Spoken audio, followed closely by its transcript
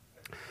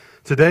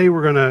Today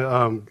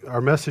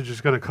our message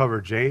is going to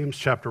cover James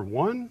chapter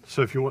 1.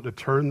 So if you want to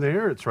turn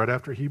there, it's right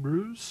after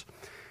Hebrews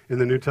in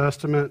the New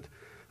Testament.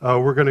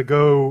 We're going to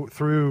go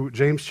through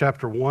James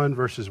chapter 1,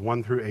 verses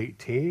 1 through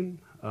 18.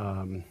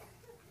 So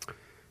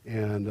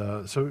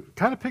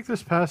kind of pick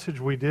this passage.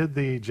 We did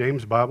the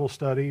James Bible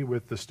study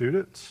with the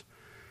students,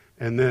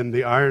 and then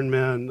the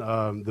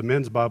Ironman, the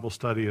men's Bible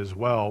study as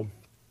well.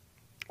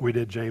 We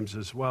did James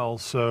as well.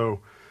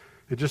 So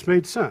it just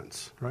made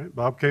sense, right?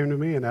 Bob came to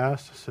me and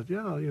asked, I said,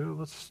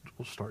 we'll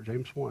start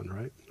James 1,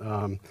 right?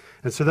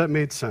 And so that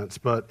made sense.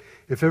 But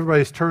if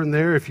everybody's turned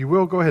there, if you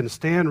will, go ahead and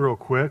stand real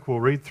quick. We'll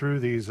read through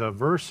these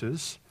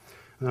verses,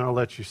 and then I'll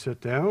let you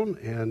sit down,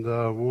 and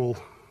we'll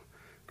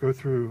go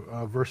through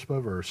verse by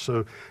verse.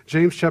 So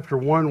James chapter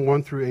 1,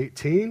 1 through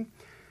 18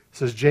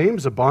 says,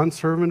 James, a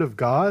bondservant of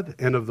God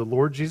and of the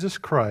Lord Jesus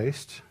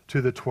Christ,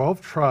 to the 12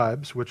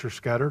 tribes which are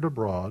scattered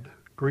abroad,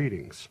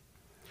 greetings.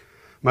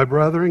 My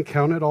brethren,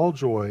 count it all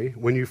joy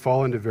when you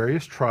fall into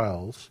various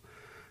trials,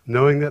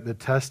 knowing that the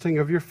testing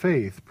of your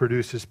faith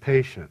produces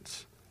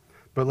patience.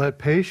 But let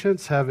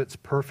patience have its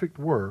perfect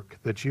work,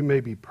 that you may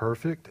be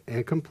perfect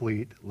and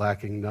complete,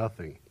 lacking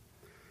nothing.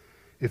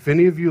 If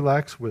any of you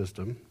lacks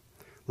wisdom,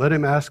 let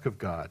him ask of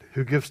God,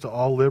 who gives to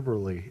all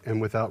liberally and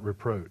without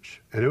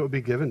reproach, and it will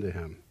be given to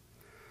him.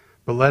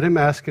 But let him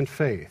ask in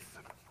faith,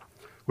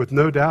 with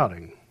no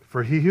doubting,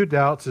 for he who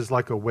doubts is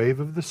like a wave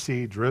of the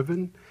sea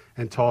driven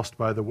and tossed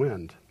by the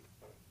wind.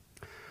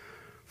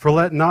 For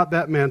let not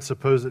that man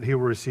suppose that he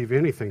will receive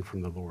anything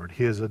from the Lord.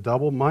 He is a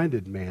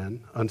double-minded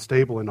man,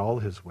 unstable in all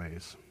his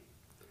ways.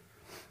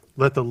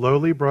 Let the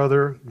lowly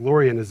brother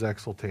glory in his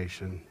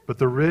exaltation, but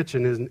the rich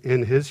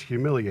in his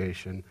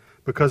humiliation,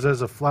 because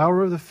as a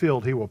flower of the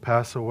field he will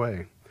pass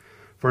away.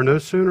 For no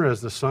sooner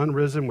has the sun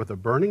risen with a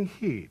burning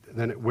heat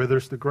than it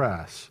withers the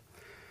grass.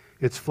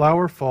 Its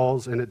flower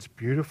falls and its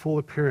beautiful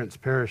appearance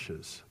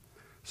perishes.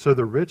 So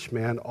the rich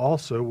man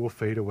also will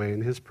fade away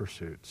in his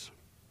pursuits.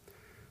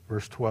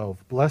 Verse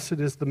 12, Blessed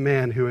is the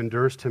man who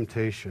endures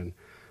temptation,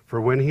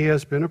 for when he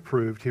has been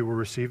approved, he will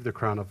receive the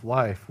crown of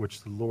life,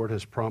 which the Lord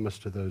has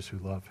promised to those who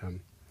love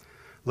him.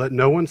 Let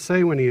no one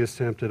say when he is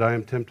tempted, I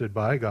am tempted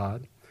by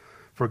God,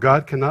 for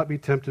God cannot be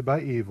tempted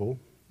by evil,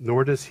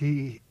 nor does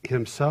he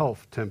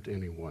himself tempt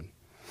anyone.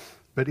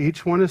 But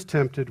each one is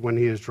tempted when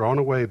he is drawn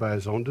away by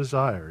his own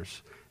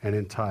desires and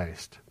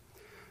enticed.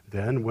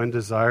 Then, when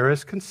desire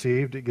is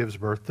conceived, it gives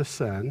birth to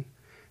sin,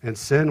 and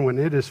sin, when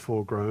it is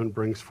full grown,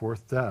 brings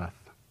forth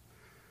death.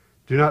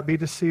 Do not be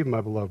deceived, my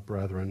beloved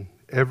brethren.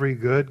 Every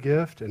good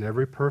gift and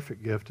every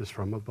perfect gift is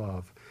from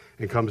above,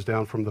 and comes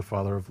down from the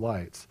Father of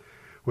lights,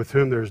 with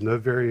whom there is no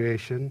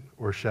variation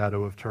or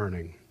shadow of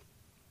turning.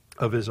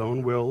 Of his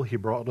own will he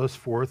brought us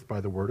forth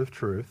by the word of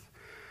truth,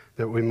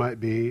 that we might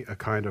be a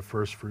kind of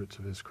first fruits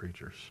of his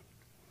creatures.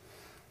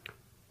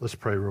 Let's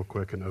pray real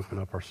quick and open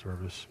up our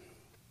service.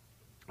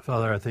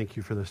 Father, I thank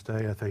you for this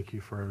day. I thank you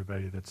for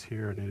everybody that's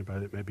here and anybody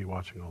that may be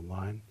watching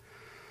online.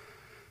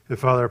 And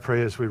Father, I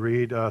pray as we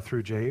read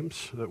through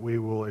James that we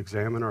will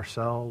examine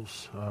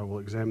ourselves, we'll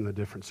examine the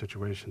different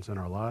situations in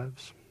our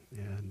lives,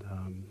 and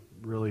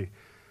really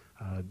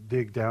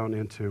dig down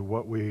into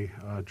what we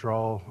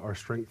draw our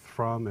strength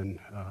from and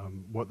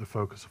what the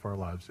focus of our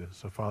lives is.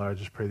 So Father, I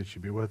just pray that you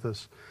be with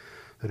us,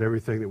 that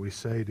everything that we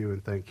say, do,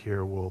 and think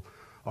here will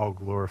all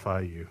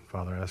glorify you.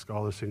 Father, I ask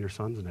all this in your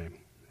Son's name.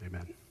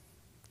 Amen.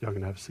 Y'all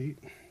can have a seat.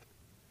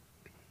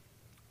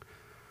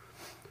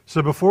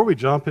 So before we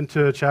jump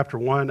into chapter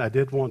 1, I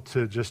did want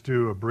to just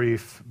do a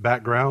brief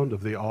background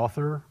of the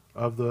author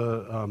of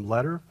the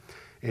letter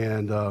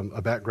and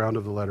a background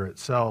of the letter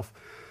itself.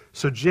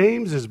 So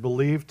James is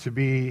believed to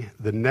be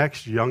the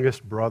next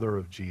youngest brother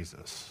of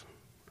Jesus.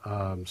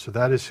 So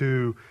that is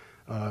who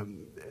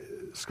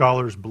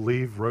scholars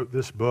believe wrote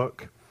this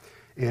book.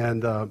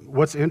 And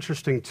what's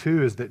interesting,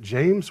 too, is that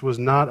James was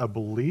not a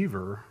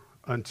believer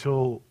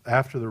until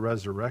after the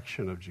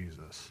resurrection of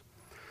Jesus.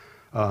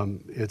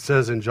 It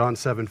says in John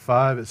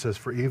 7:5, it says,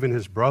 for even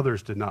his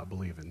brothers did not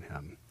believe in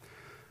him,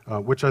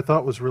 which I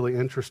thought was really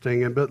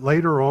interesting. But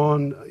later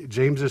on,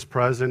 James is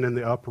present in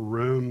the upper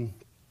room,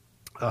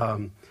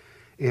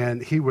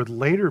 and he would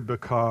later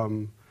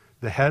become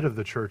the head of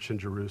the church in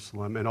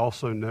Jerusalem and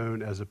also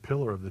known as a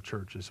pillar of the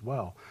church as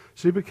well.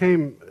 So he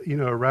became,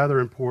 a rather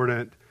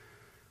important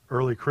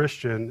early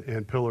Christian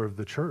and pillar of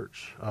the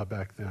church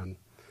back then.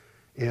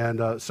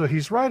 And so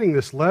he's writing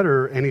this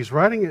letter, and he's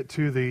writing it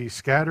to the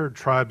scattered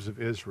tribes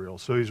of Israel.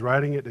 So he's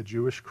writing it to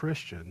Jewish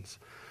Christians.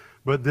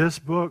 But this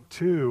book,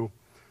 too,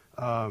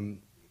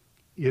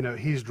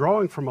 he's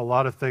drawing from a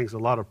lot of things, a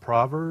lot of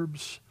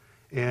Proverbs,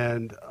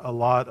 and a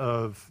lot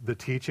of the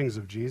teachings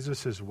of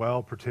Jesus as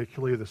well,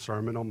 particularly the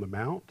Sermon on the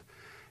Mount.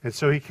 And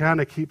so he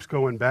kind of keeps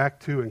going back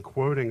to and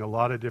quoting a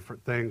lot of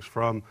different things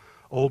from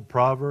old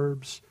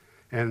Proverbs,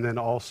 and then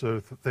also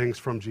things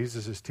from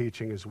Jesus'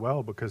 teaching as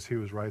well, because he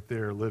was right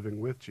there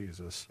living with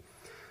Jesus.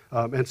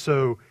 And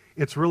so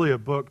it's really a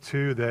book,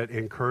 too, that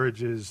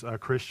encourages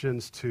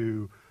Christians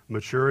to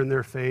mature in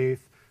their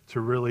faith, to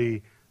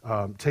really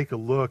take a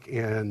look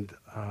and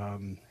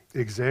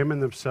examine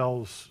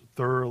themselves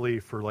thoroughly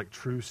for like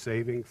true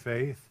saving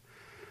faith.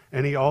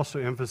 And he also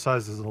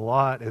emphasizes a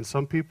lot, and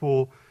some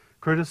people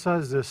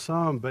criticize this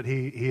some, but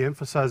he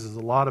emphasizes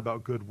a lot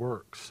about good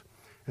works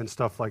and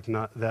stuff like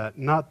that.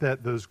 Not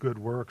that those good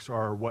works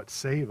are what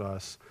save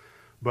us,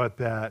 but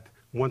that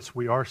once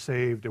we are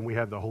saved and we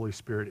have the Holy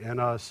Spirit in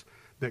us,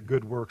 that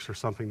good works are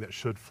something that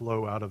should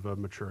flow out of a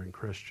maturing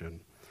Christian.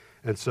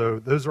 And so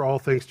those are all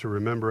things to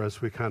remember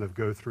as we kind of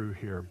go through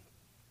here.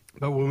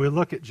 But when we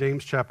look at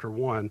James chapter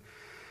 1,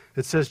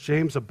 it says,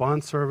 James, a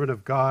bondservant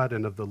of God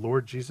and of the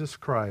Lord Jesus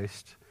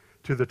Christ,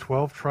 to the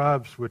 12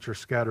 tribes which are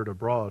scattered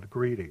abroad,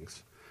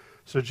 greetings.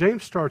 So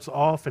James starts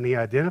off and he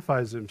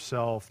identifies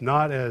himself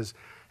not as,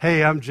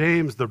 hey, I'm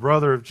James, the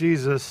brother of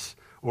Jesus,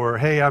 or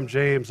hey, I'm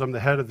James, I'm the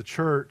head of the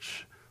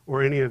church,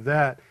 or any of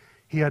that.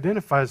 He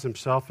identifies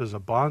himself as a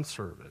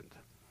bondservant.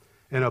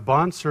 And a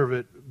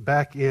bondservant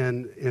back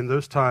in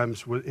those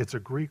times, it's a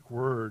Greek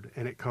word,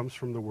 and it comes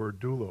from the word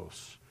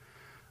doulos,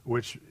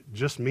 which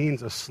just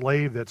means a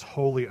slave that's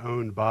wholly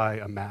owned by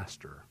a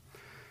master.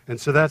 And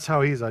so that's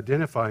how he's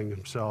identifying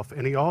himself.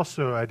 And he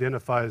also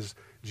identifies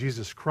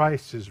Jesus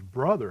Christ, his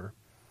brother,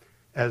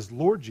 as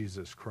Lord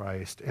Jesus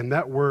Christ. And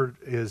that word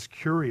is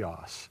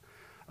kurios,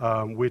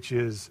 which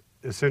is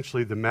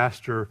essentially the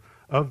master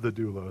of the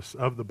doulos,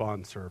 of the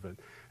bondservant.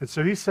 And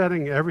so he's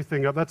setting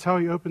everything up. That's how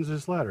he opens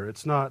his letter.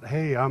 It's not,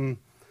 hey, I'm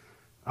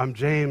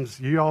James,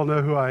 you all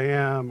know who I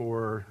am,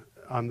 or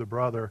I'm the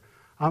brother.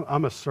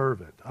 I'm a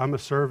servant. I'm a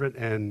servant,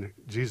 and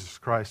Jesus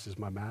Christ is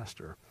my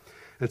master.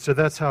 And so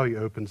that's how he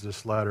opens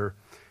this letter.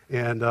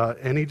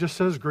 And he just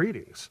says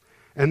greetings.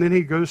 And then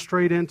he goes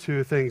straight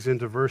into things,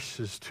 into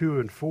verses 2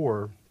 and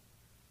 4.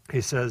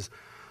 He says,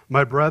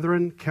 my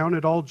brethren, count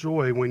it all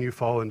joy when you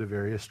fall into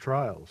various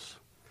trials,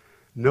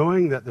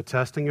 knowing that the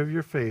testing of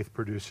your faith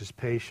produces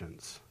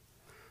patience.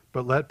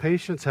 But let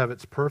patience have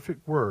its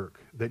perfect work,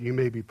 that you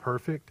may be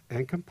perfect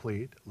and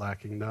complete,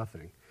 lacking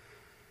nothing.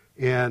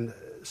 And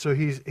so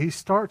he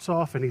starts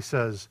off and he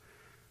says,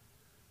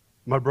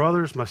 my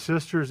brothers, my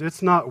sisters,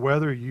 it's not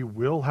whether you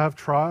will have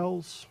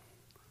trials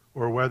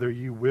or whether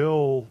you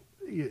will,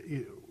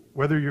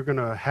 whether you're going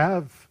to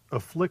have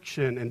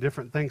affliction and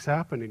different things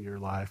happen in your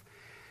life.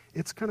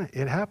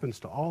 It happens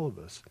to all of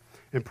us.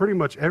 And pretty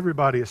much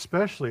everybody,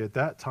 especially at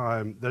that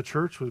time, the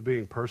church was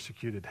being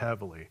persecuted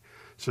heavily.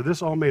 So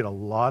this all made a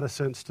lot of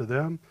sense to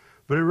them,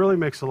 but it really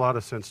makes a lot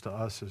of sense to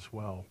us as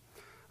well.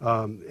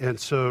 And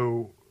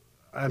so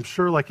I'm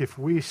sure like if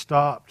we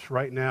stopped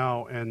right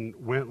now and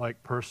went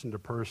like person to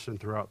person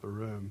throughout the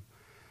room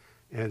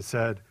and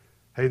said,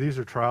 hey, these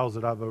are trials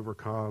that I've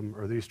overcome,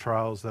 or these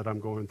trials that I'm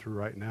going through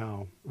right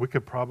now, we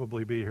could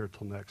probably be here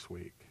till next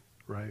week,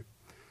 right?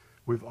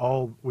 We've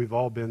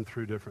all been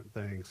through different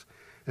things.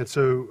 And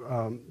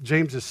so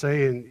James is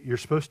saying you're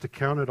supposed to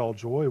count it all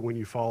joy when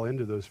you fall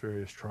into those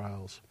various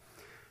trials.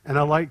 And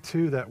I like,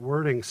 too, that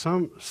wording.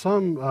 Some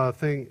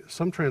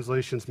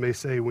translations may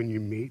say when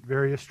you meet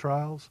various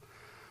trials,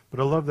 but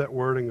I love that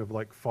wording of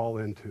like fall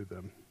into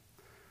them,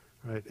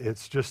 right?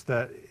 It's just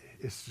that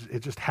it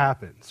just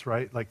happens,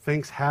 right? Like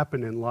things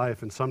happen in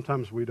life, and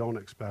sometimes we don't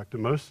expect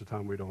them. Most of the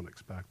time we don't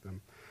expect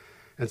them.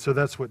 And so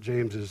that's what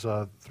James is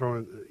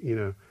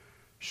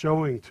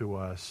showing to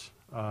us.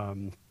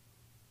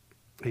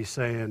 He's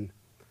saying,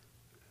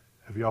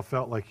 have y'all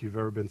felt like you've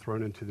ever been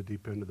thrown into the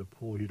deep end of the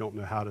pool? You don't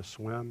know how to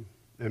swim?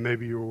 And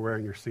maybe you were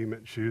wearing your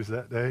cement shoes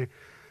that day.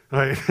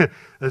 Right?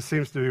 That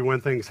seems to be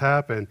when things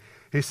happen.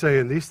 He's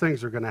saying these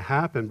things are going to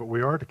happen, but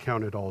we are to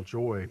count it all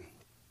joy.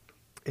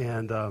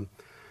 And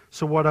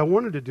so what I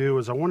wanted to do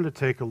is I wanted to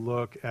take a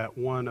look at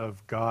one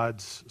of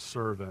God's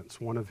servants,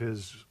 one of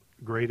his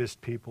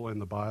greatest people in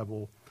the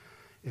Bible.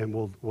 And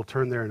we'll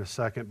turn there in a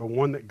second, but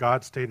one that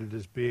God stated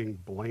as being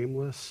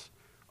blameless,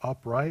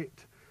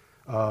 upright,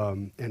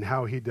 and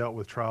how he dealt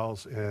with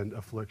trials and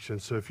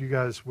afflictions. So if you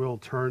guys will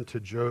turn to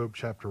Job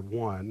chapter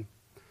 1,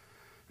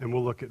 and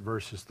we'll look at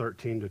verses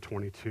 13 to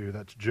 22.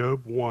 That's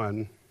Job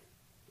 1,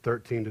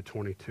 13 to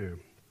 22.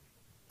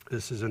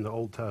 This is in the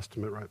Old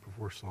Testament right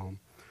before Psalm.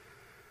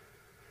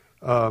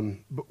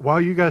 But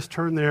while you guys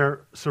turn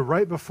there, so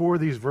right before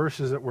these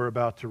verses that we're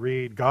about to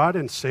read, God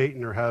and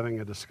Satan are having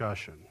a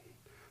discussion.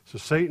 So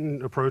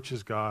Satan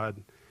approaches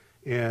God,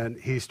 and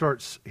he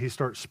starts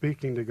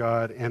speaking to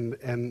God,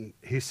 and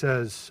he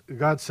says,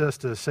 God says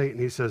to Satan,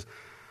 he says,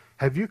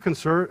 have you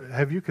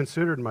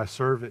considered my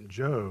servant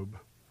Job,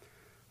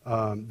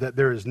 that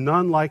there is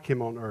none like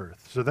him on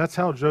earth? So that's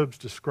how Job's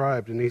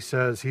described, and he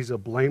says he's a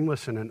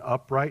blameless and an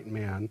upright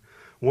man,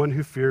 one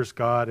who fears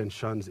God and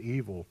shuns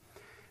evil.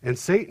 And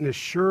Satan is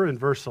sure in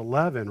verse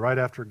 11, right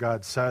after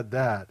God said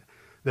that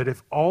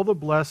if all the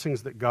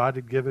blessings that God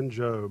had given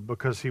Job,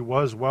 because he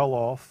was well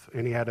off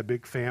and he had a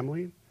big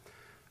family,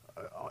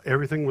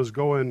 everything was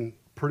going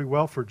pretty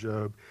well for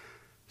Job,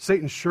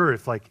 Satan's sure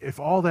if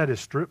all that is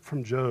stripped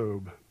from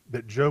Job,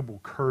 that Job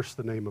will curse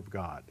the name of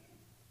God.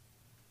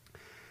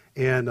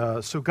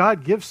 And so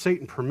God gives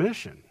Satan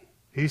permission.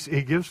 He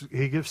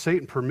gives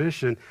Satan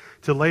permission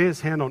to lay his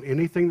hand on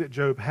anything that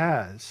Job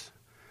has,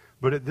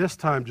 but at this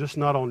time, just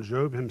not on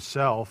Job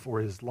himself or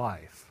his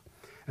life.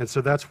 And so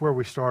that's where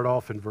we start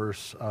off in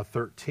verse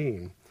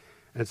 13.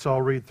 And so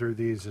I'll read through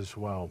these as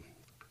well.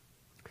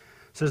 It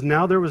says,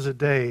 "Now there was a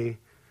day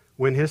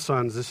when his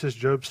sons," this is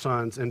Job's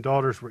sons, "and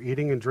daughters were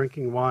eating and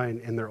drinking wine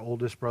in their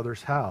oldest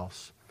brother's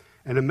house.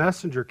 And a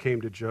messenger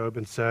came to Job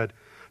and said,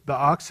 'The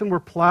oxen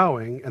were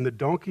plowing and the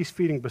donkeys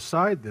feeding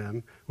beside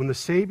them when the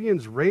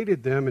Sabeans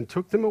raided them and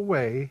took them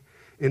away.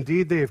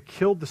 Indeed, they have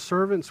killed the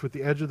servants with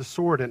the edge of the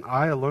sword, and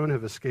I alone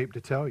have escaped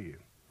to tell you.'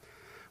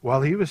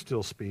 While he was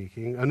still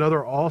speaking,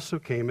 another also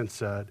came and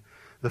said,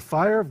 'The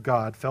fire of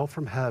God fell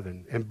from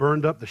heaven and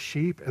burned up the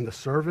sheep and the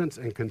servants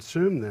and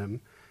consumed them,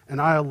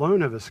 and I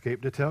alone have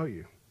escaped to tell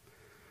you.'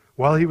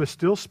 While he was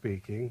still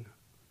speaking,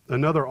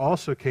 another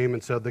also came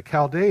and said, 'The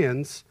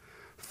Chaldeans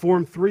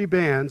formed 3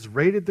 bands,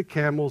 raided the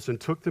camels, and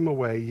took them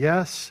away,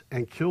 yes,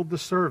 and killed the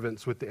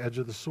servants with the edge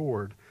of the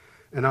sword,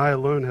 and I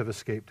alone have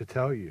escaped to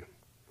tell you.'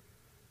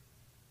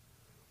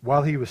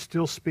 While he was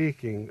still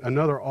speaking,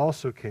 another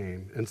also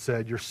came and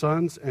said, 'Your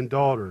sons and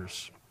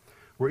daughters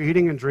were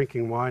eating and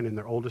drinking wine in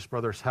their oldest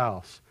brother's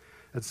house.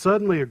 And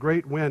suddenly a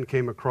great wind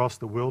came across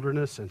the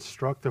wilderness and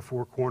struck the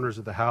 4 corners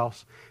of the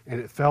house,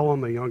 and it fell on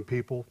the young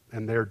people,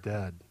 and they're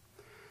dead.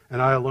 And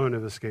I alone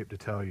have escaped to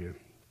tell you.'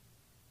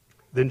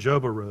 Then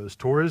Job arose,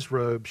 tore his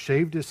robe,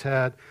 shaved his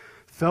head,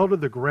 fell to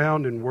the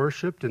ground and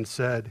worshipped, and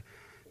said,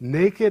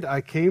 'Naked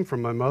I came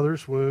from my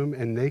mother's womb,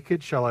 and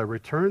naked shall I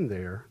return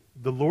there.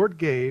 The Lord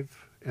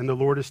gave, and the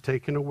Lord has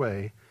taken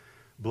away.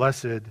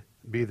 Blessed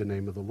be the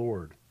name of the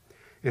Lord.'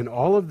 In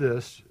all of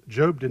this,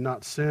 Job did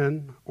not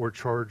sin or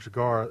charge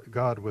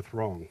God with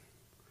wrong."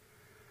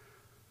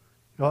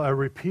 Well, I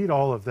repeat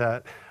all of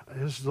that.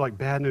 This is like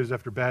bad news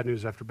after bad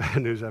news after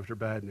bad news after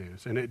bad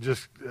news. And it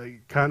just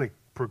kind of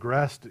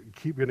progressed,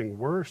 keep getting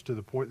worse to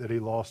the point that he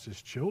lost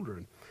his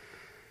children.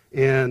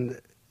 And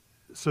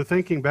so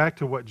thinking back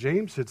to what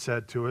James had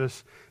said to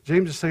us,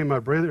 James is saying, my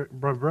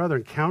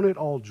brethren, count it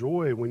all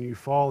joy when you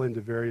fall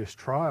into various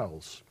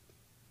trials.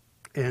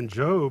 And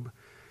Job,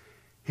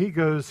 he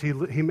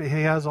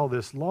has all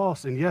this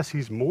loss, and yes,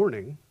 he's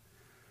mourning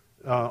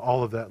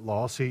all of that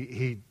loss.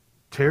 He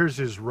tears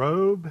his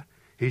robe,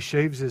 he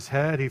shaves his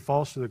head, he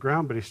falls to the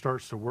ground, but he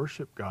starts to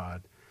worship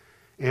God.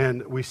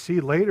 And we see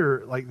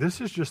later, like,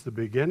 this is just the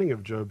beginning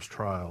of Job's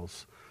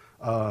trials.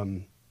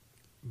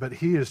 But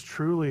he is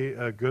truly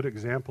a good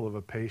example of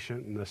a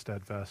patient and a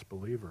steadfast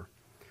believer.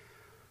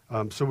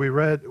 So we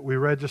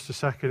read just a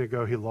second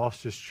ago, he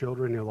lost his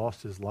children, he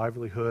lost his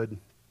livelihood.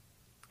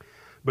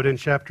 But in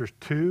chapter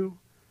 2,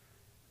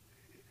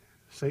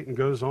 Satan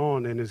goes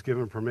on and is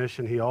given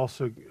permission. He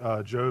also,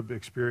 Job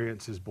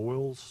experiences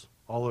boils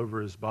all over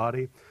his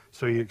body.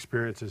 So he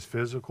experiences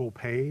physical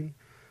pain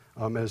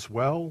as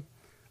well.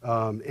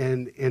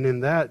 And in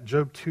that,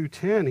 Job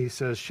 2:10, he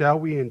says, "Shall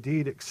we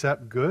indeed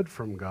accept good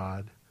from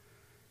God,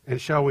 and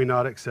shall we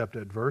not accept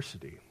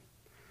adversity?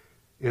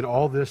 In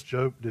all this,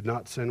 Job did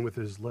not sin with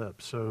his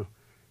lips." So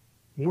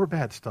more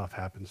bad stuff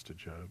happens to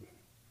Job.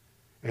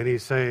 And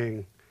he's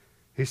saying,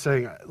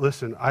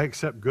 listen, I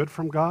accept good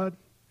from God.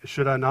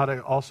 Should I not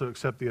also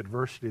accept the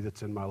adversity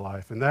that's in my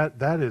life? And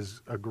that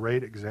is a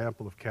great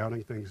example of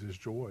counting things as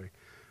joy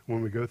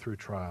when we go through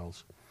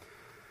trials.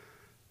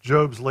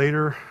 Job's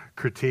later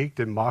critiqued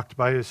and mocked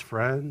by his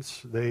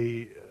friends.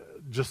 They,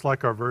 just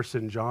like our verse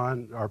in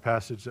John, our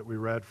passage that we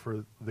read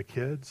for the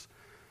kids,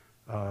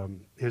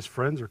 his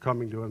friends are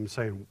coming to him and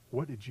saying,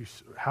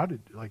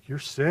 your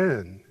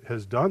sin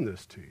has done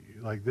this to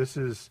you. Like, this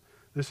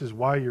is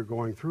why you're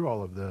going through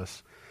all of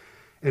this.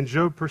 And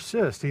Job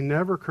persists. He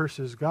never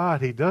curses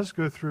God. He does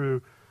go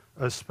through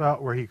a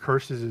spout where he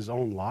curses his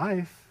own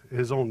life,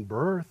 his own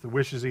birth,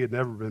 wishes he had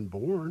never been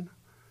born.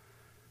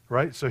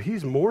 Right? So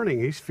he's mourning.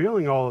 He's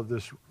feeling all of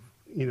this,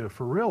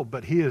 for real,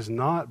 but he is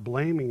not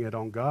blaming it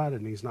on God,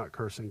 and he's not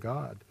cursing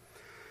God.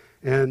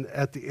 And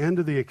at the end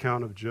of the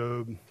account of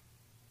Job,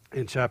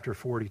 in chapter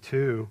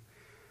 42,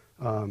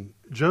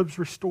 Job's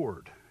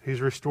restored.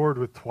 He's restored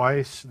with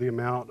twice the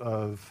amount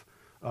of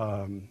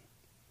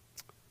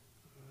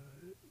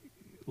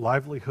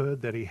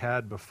livelihood that he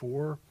had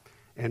before.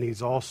 And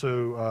he's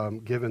also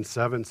given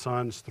 7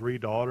 sons, 3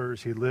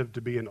 daughters. He lived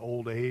to be an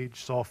old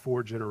age, saw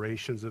 4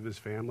 generations of his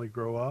family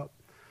grow up.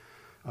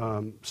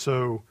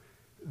 So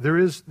there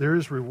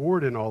is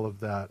reward in all of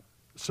that.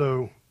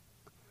 So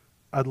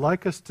I'd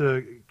like us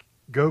to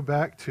go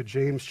back to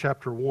James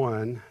chapter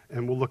 1,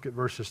 and we'll look at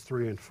verses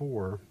 3 and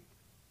 4.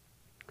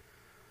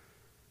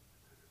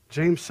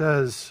 James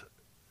says,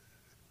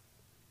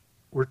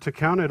 we're to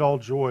count it all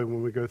joy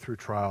when we go through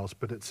trials,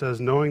 but it says,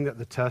 knowing that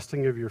the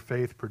testing of your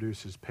faith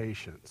produces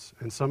patience.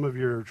 And some of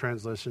your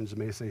translations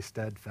may say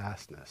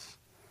steadfastness.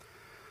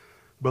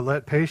 But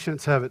let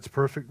patience have its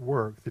perfect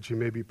work, that you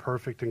may be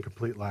perfect and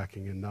complete,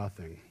 lacking in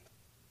nothing.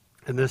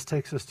 And this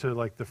takes us to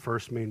the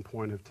first main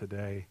point of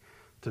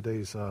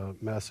today's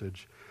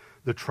message.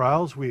 The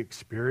trials we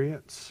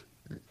experience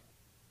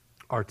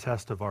are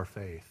tests of our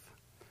faith.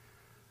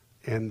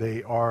 And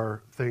they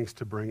are things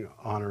to bring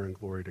honor and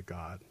glory to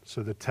God.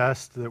 So the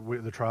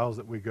the trials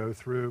that we go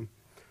through,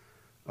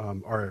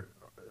 are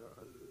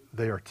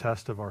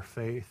tests of our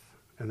faith,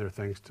 and they're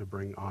things to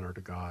bring honor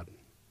to God.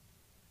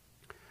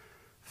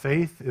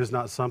 Faith is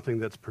not something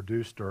that's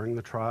produced during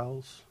the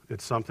trials.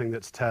 It's something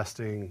that's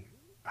testing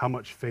how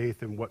much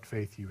faith and what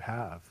faith you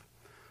have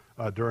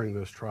during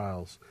those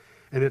trials.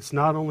 And it's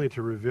not only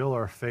to reveal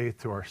our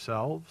faith to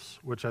ourselves,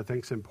 which I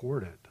think is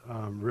important,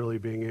 really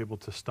being able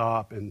to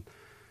stop and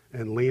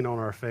lean on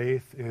our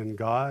faith in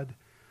God,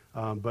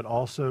 but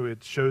also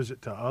it shows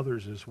it to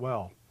others as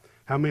well.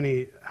 How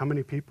many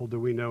people do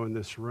we know in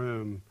this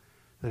room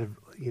that have,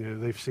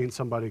 they've seen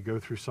somebody go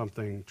through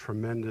something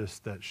tremendous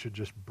that should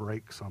just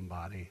break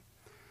somebody,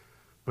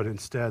 but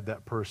instead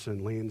that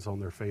person leans on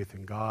their faith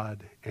in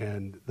God,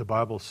 and the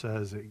Bible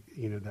says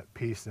that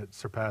peace that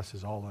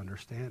surpasses all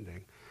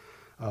understanding.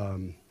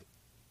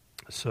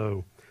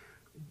 So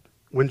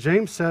when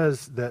James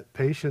says that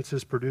patience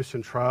is produced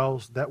in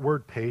trials, that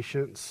word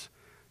patience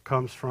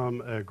comes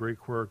from a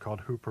Greek word called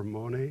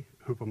hupomone,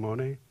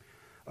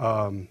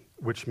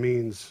 which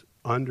means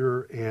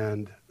under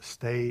and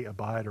stay,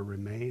 abide, or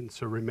remain.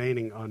 So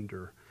remaining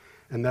under.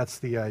 And that's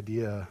the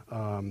idea,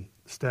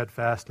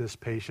 steadfastness,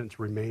 patience,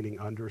 remaining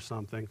under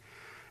something.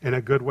 And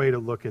a good way to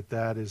look at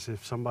that is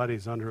if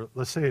somebody's under,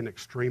 let's say, an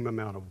extreme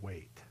amount of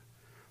weight.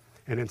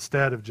 And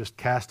instead of just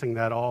casting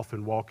that off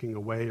and walking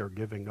away or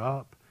giving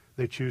up,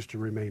 they choose to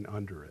remain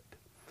under it.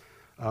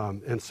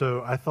 And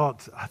so I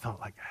thought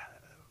like,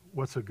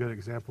 what's a good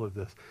example of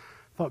this?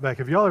 I thought back,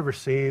 have y'all ever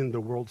seen the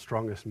World's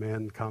Strongest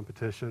Men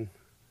competition?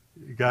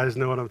 You guys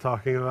know what I'm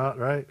talking about,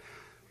 right?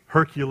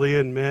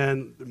 Herculean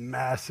men,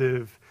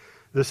 massive,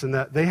 this and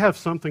that. They have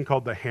something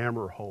called the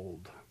hammer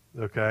hold,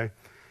 okay?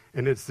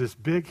 And it's this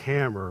big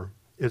hammer.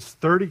 It's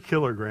 30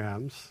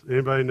 kilograms.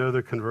 Anybody know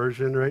the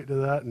conversion rate to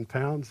that in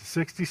pounds?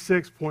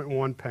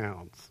 66.1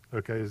 pounds,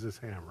 okay, is this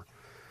hammer.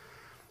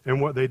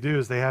 And what they do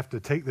is they have to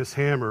take this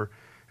hammer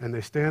and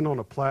they stand on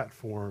a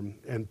platform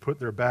and put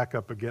their back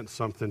up against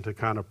something to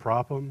kind of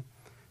prop them.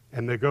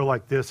 And they go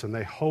like this and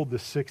they hold the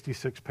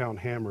 66-pound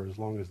hammer as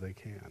long as they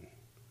can.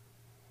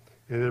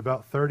 And in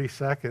about 30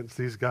 seconds,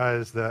 these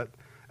guys that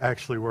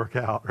actually work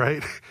out,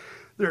 right?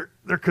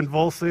 They're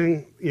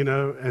convulsing,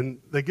 and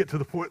they get to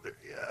the point,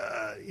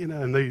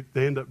 and they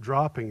end up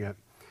dropping it.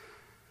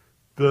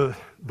 The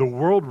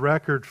world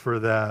record for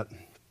that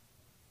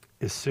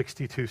is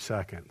 62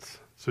 seconds.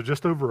 So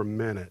just over a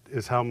minute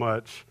is how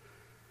much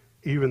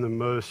even the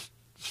most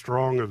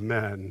strong of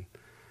men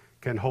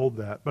can hold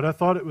that. But I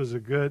thought it was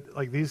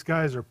these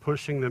guys are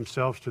pushing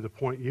themselves to the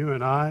point, you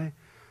and I,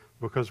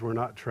 because we're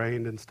not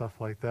trained and stuff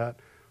like that.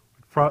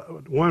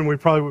 One, we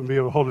probably wouldn't be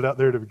able to hold it out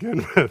there to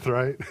begin with,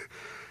 right?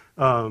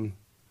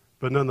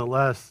 But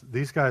nonetheless,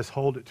 these guys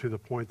hold it to the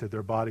point that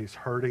their body's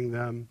hurting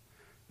them,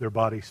 their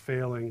body's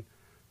failing,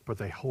 but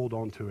they hold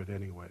on to it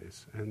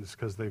anyways. And it's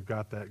because they've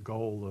got that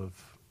goal of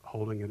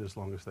holding it as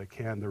long as they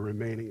can. They're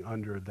remaining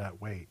under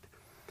that weight.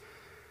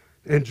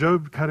 And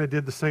Job kind of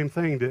did the same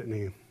thing, didn't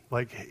he?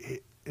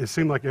 It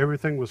seemed like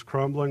everything was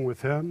crumbling with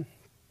him,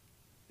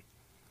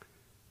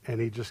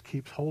 and he just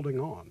keeps holding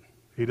on.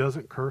 He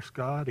doesn't curse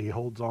God. He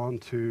holds on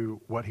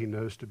to what he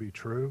knows to be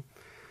true.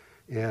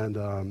 And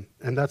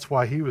that's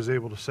why he was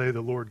able to say,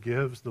 the Lord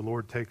gives, the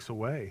Lord takes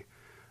away.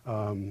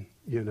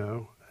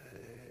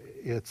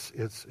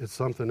 It's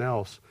something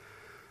else.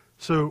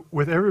 So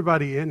with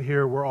everybody in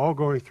here, we're all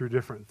going through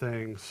different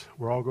things.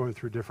 We're all going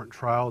through different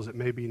trials. It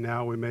may be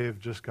now we may have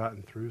just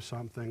gotten through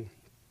something.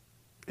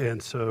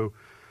 And so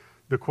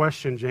the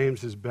question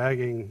James is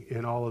begging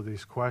in all of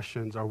these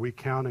questions, are we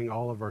counting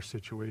all of our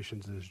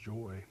situations as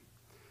joy?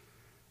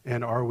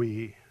 And are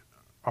we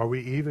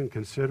even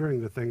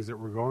considering the things that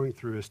we're going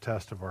through as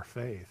test of our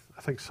faith?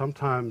 I think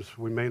sometimes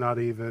we may not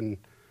even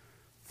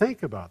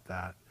think about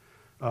that.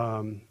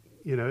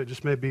 It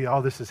just may be,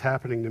 this is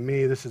happening to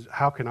me.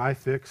 How can I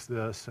fix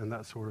this and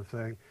that sort of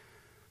thing.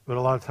 But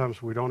a lot of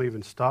times we don't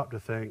even stop to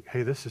think,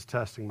 hey, this is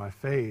testing my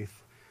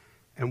faith.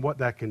 And what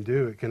that can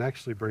do, it can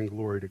actually bring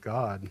glory to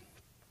God.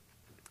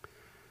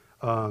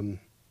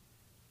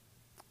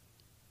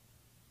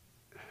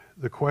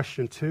 The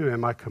question too,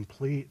 am I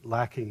complete,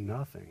 lacking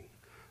nothing?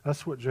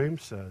 That's what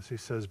James says. He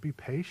says, be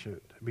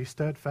patient, be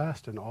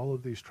steadfast in all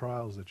of these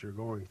trials that you're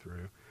going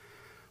through.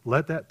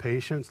 Let that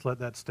patience, let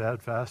that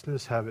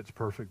steadfastness have its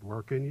perfect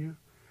work in you.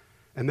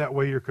 And that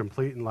way you're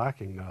complete and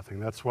lacking nothing.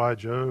 That's why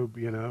Job,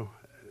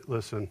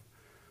 listen,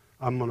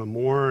 I'm going to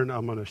mourn,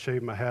 I'm going to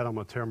shave my head, I'm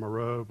going to tear my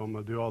robe, I'm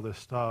going to do all this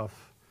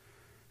stuff,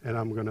 and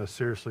I'm going to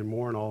seriously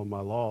mourn all of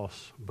my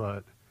loss.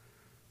 But,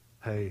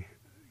 hey,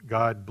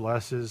 God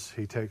blesses,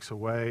 he takes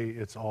away,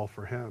 it's all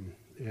for him.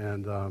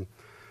 And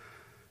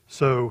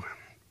so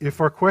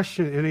if our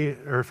answer to any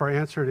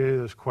of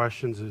those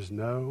questions is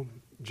no,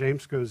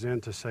 James goes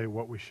in to say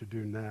what we should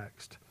do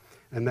next.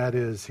 And that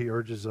is, he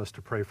urges us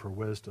to pray for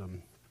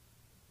wisdom.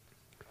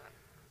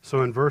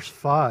 So in verse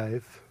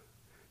 5,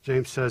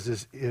 James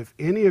says, if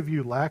any of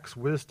you lacks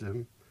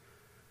wisdom,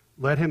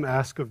 let him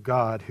ask of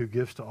God, who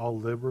gives to all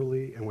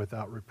liberally and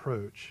without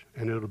reproach,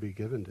 and it'll be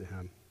given to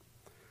him.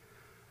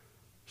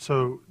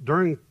 So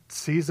during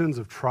seasons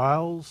of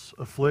trials,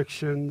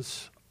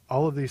 afflictions,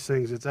 all of these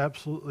things, it's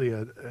absolutely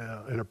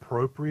an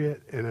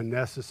appropriate and a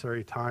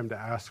necessary time to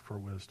ask for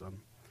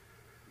wisdom.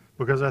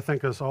 because I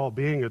think us all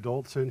being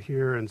adults in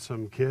here and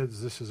some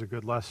kids, this is a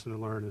good lesson to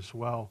learn as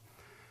well.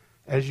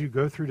 As you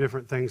go through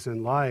different things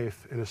in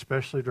life, and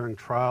especially during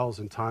trials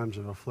and times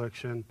of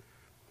affliction,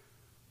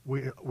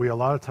 we a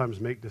lot of times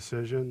make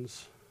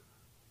decisions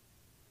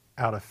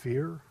out of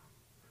fear,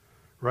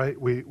 right?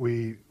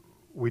 We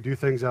do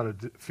things out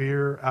of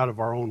fear, out of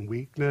our own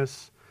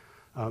weakness,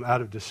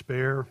 out of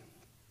despair.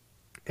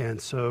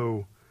 And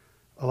so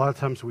a lot of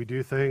times we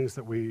do things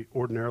that we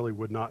ordinarily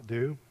would not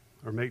do,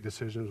 or make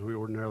decisions we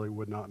ordinarily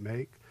would not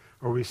make,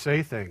 or we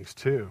say things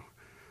too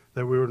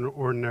that we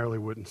ordinarily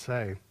wouldn't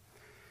say.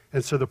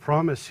 And so the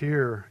promise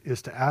here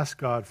is to ask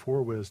God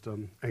for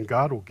wisdom, and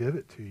God will give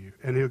it to you,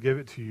 and he'll give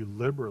it to you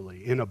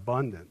liberally, in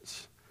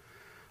abundance.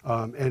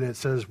 And it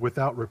says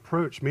without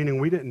reproach, meaning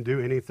we didn't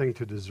do anything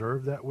to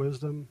deserve that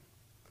wisdom,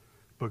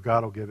 but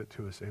God will give it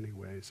to us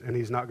anyways. And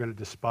he's not going to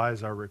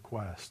despise our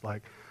request.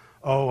 Like,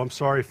 oh, I'm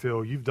sorry,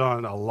 Phil, you've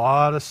done a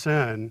lot of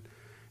sin,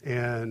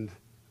 and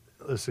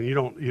listen, you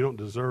don't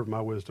deserve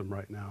my wisdom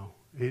right now.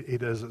 He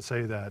doesn't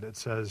say that. It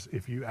says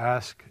if you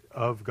ask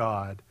of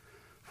God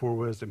for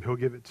wisdom, he'll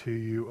give it to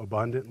you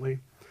abundantly,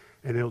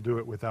 and he'll do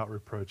it without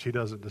reproach. He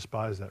doesn't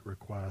despise that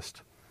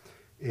request.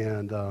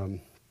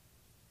 And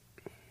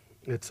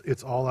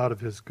it's all out of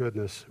his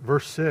goodness.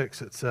 Verse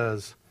 6, it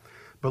says,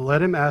 but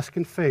let him ask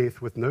in faith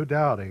with no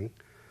doubting,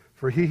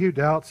 for he who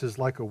doubts is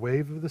like a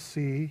wave of the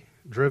sea,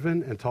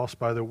 driven and tossed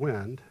by the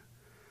wind.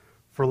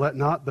 For let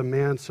not the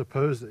man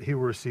suppose that he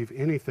will receive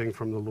anything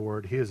from the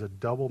Lord. He is a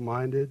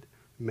double-minded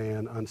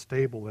man,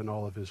 unstable in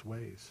all of his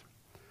ways.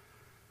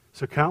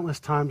 So countless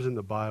times in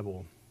the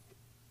Bible,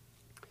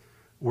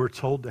 we're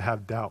told to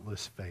have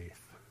doubtless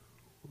faith.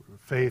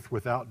 Faith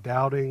without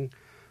doubting.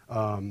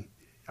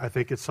 I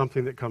think it's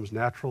something that comes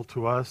natural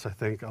to us. I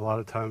think a lot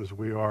of times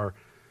we are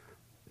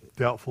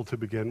doubtful to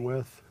begin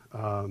with.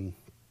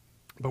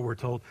 But we're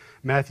told,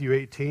 Matthew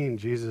 18,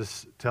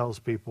 Jesus tells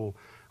people,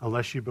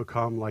 unless you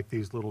become like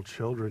these little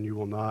children, you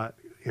will not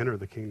enter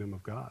the kingdom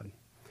of God.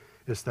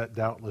 It's that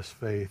doubtless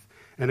faith.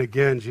 And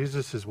again,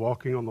 Jesus is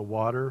walking on the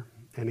water,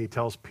 and he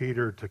tells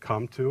Peter to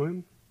come to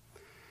him.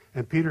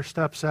 And Peter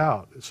steps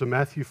out. So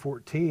Matthew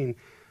 14,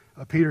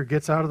 Peter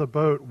gets out of the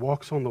boat,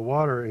 walks on the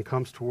water, and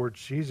comes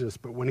towards Jesus.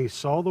 But when he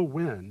saw the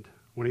wind,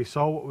 when he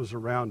saw what was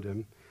around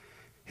him,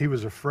 he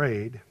was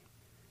afraid,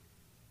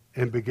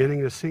 and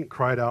beginning to sink,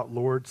 cried out,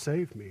 Lord,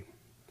 save me.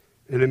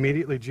 And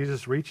immediately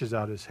Jesus reaches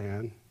out his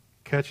hand,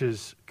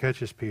 catches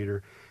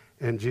Peter,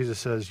 and Jesus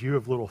says, you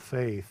have little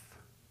faith,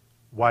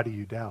 why do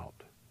you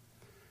doubt?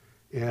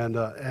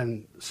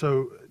 And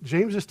so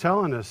James is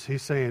telling us,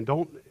 he's saying,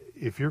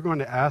 if you're going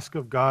to ask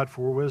of God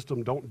for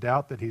wisdom, don't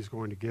doubt that he's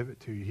going to give it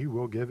to you. He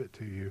will give it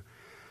to you.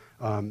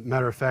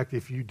 Matter of fact,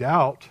 if you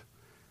doubt,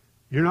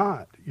 you're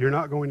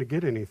not going to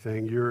get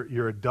anything.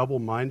 You're a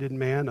double-minded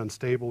man,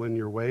 unstable in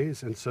your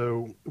ways. And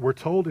so we're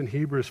told in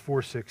Hebrews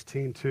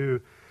 4:16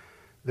 too,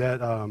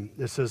 that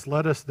it says,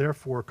 let us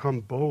therefore come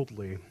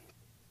boldly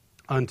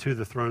unto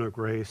the throne of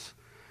grace,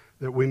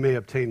 that we may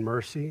obtain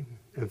mercy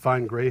and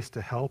find grace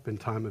to help in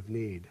time of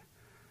need.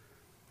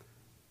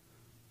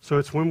 So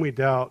it's when we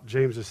doubt,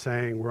 James is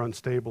saying, we're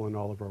unstable in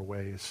all of our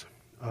ways.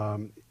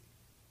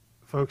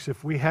 Folks,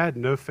 if we had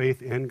no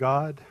faith in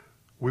God,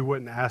 we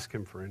wouldn't ask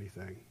him for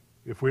anything.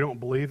 If we don't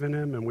believe in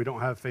him and we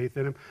don't have faith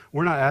in him,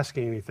 we're not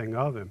asking anything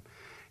of him.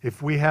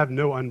 If we have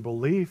no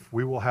unbelief,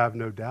 we will have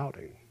no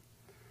doubting.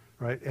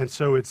 Right? And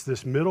so it's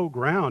this middle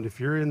ground. If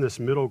you're in this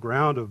middle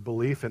ground of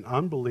belief and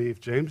unbelief,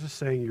 James is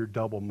saying you're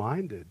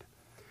double-minded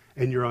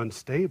and you're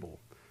unstable.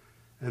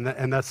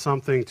 And that's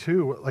something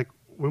too, like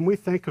when we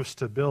think of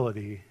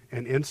stability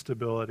and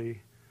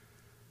instability,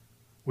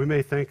 we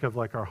may think of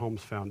like our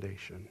home's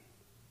foundation,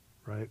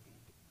 right?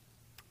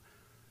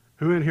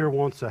 Who in here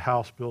wants a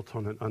house built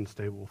on an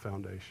unstable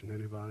foundation?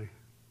 Anybody?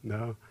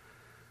 No?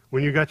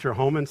 When you got your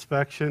home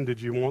inspection,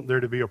 did you want there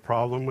to be a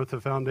problem with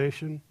the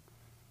foundation?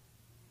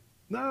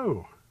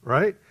 No,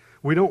 right?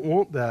 We don't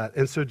want that.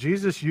 And so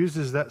Jesus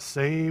uses that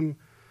same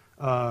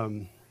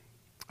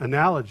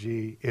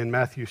analogy in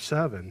Matthew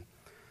 7.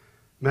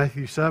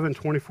 Matthew 7,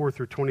 24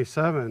 through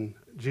 27,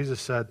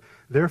 Jesus said,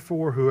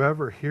 therefore,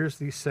 whoever hears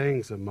these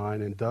sayings of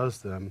mine and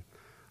does them,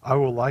 I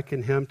will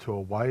liken him to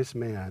a wise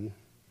man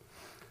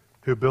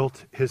who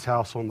built his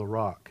house on the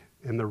rock.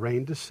 And the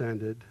rain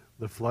descended,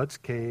 the floods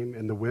came,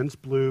 and the winds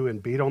blew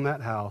and beat on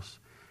that house,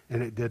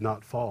 and it did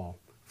not fall,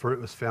 for it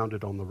was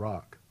founded on the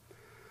rock.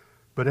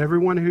 But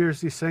everyone who hears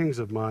these sayings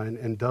of mine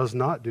and does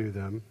not do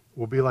them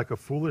will be like a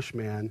foolish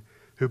man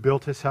who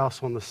built his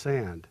house on the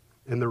sand.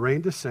 And the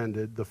rain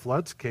descended, the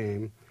floods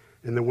came,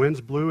 and the winds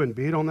blew and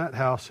beat on that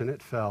house, and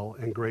it fell,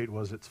 and great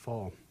was its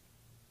fall.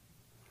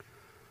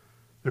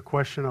 The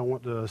question I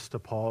want us to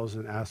pause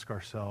and ask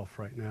ourselves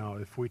right now,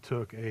 if we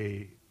took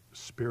a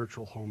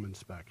spiritual home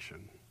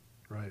inspection,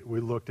 right? We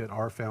looked at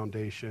our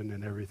foundation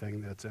and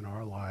everything that's in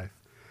our life,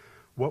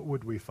 what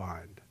would we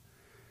find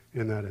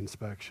in that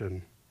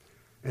inspection?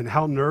 And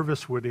how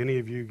nervous would any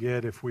of you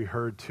get if we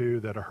heard, too,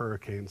 that a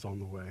hurricane's on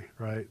the way,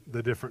 right?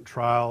 The different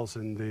trials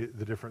and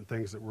the different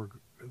things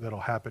that'll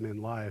happen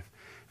in life.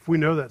 If we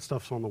know that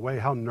stuff's on the way,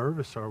 how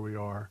nervous are we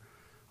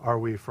are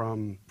we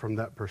from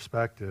that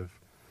perspective?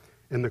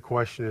 And the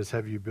question is,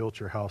 have you built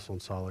your house on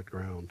solid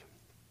ground?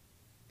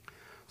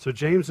 So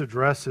James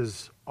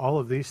addresses all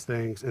of these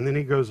things, and then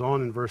he goes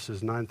on in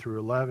verses 9 through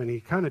 11.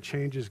 He kind of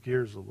changes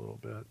gears a little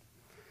bit.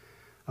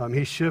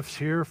 He shifts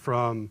here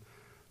from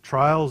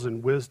trials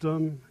and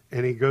wisdom,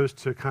 and he goes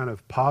to kind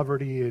of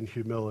poverty and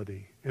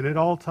humility. And it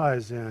all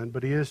ties in,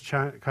 but he is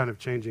kind of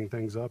changing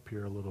things up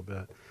here a little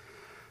bit.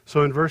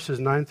 So in verses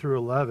 9 through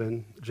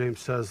 11, James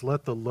says,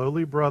 "Let the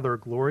lowly brother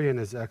glory in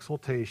his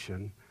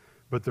exaltation,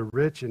 but the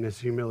rich in his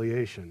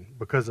humiliation,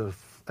 because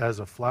as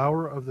a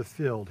flower of the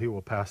field he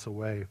will pass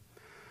away.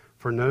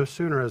 For no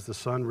sooner has the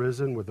sun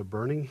risen with a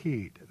burning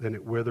heat than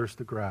it withers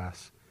the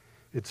grass.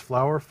 Its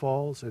flower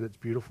falls and its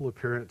beautiful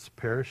appearance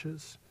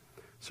perishes.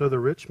 So the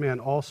rich man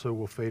also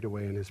will fade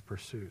away in his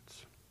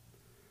pursuits."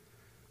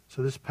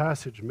 So this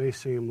passage may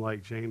seem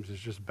like James is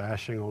just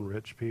bashing on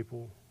rich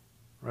people,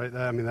 right?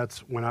 I mean, that's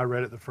when I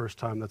read it the first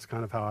time, that's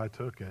kind of how I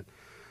took it.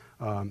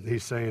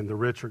 He's saying the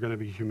rich are going to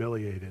be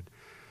humiliated.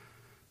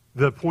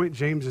 The point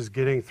James is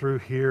getting through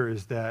here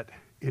is that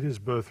it is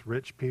both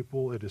rich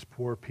people, it is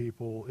poor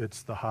people,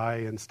 it's the high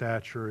in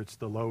stature, it's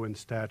the low in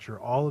stature.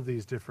 All of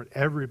these different,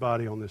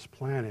 everybody on this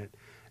planet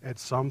at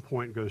some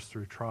point goes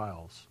through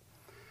trials.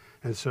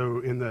 And so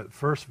in the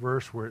first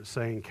verse where it's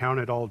saying, "Count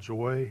it all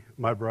joy,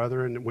 my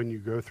brethren, when you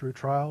go through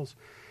trials,"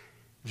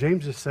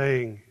 James is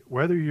saying,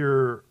 whether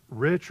you're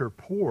rich or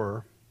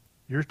poor,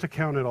 you're to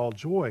count it all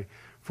joy.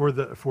 For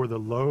the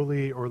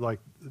lowly or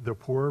like the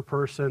poorer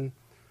person,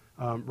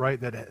 right,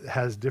 that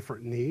has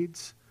different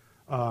needs,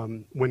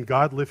 when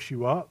God lifts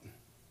you up,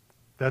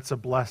 that's a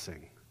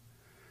blessing,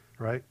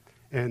 right?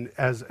 And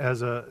as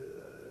a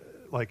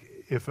like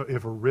if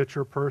a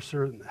richer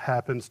person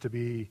happens to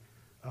be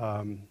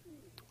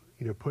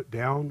put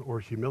down or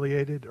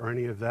humiliated or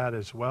any of that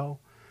as well,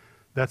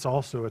 that's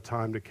also a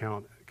time to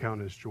count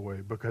as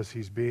joy, because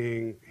he's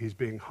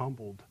being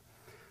humbled,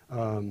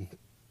 and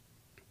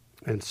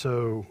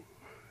so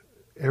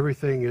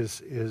everything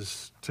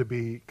is to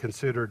be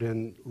considered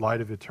in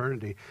light of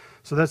eternity.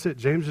 So that's it.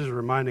 James is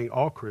reminding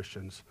all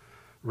Christians,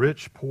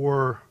 rich,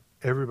 poor,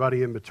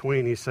 everybody in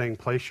between. He's saying,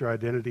 place your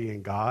identity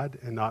in God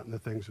and not in the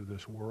things of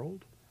this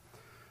world.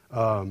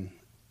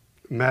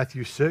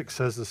 Matthew 6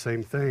 says the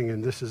same thing,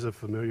 and this is a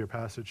familiar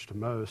passage to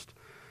most.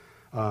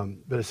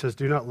 But it says,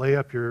 "Do not lay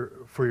up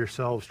for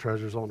yourselves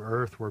treasures on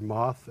earth where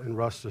moth and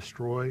rust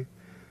destroy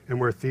and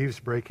where thieves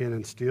break in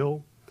and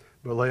steal,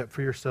 but lay up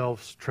for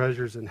yourselves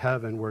treasures in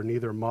heaven where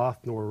neither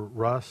moth nor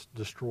rust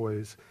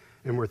destroys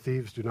and where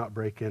thieves do not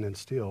break in and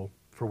steal.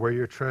 For where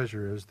your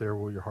treasure is, there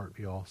will your heart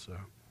be also."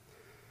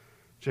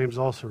 James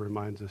also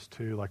reminds us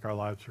too, like our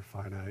lives are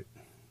finite.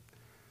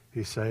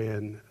 He's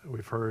saying,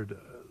 we've heard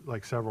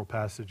like several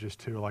passages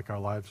too, like our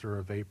lives are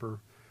a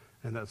vapor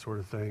and that sort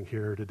of thing,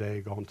 here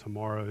today, gone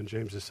tomorrow. And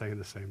James is saying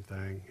the same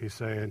thing. He's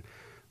saying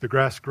the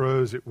grass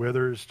grows, it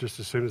withers just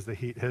as soon as the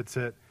heat hits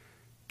it.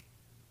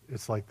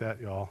 It's like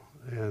that, y'all.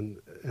 And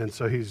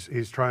so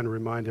he's trying to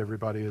remind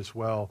everybody as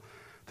well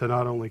to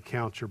not only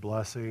count your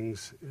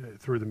blessings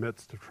through the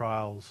midst of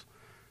trials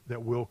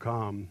that will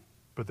come,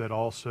 but that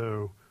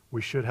also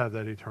we should have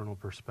that eternal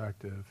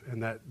perspective,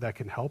 and that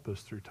can help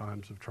us through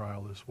times of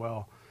trial as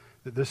well,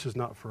 that this is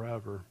not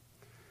forever.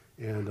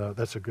 And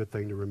that's a good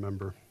thing to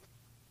remember.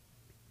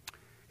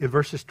 In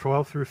verses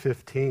 12 through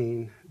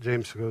 15,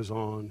 James goes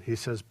on. He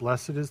says,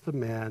 "Blessed is the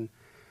man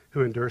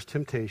who endures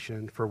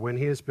temptation, for when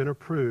he has been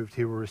approved,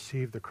 he will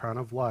receive the crown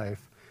of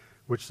life,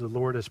 which the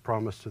Lord has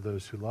promised to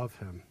those who love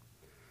him.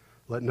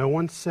 Let no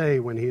one say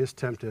when he is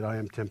tempted, 'I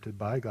am tempted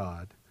by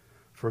God,'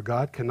 for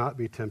God cannot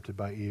be tempted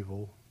by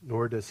evil,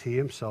 nor does he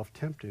himself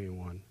tempt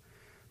anyone.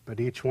 But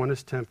each one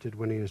is tempted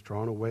when he is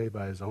drawn away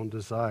by his own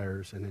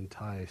desires and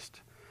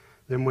enticed.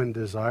 Then when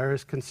desire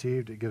is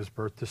conceived, it gives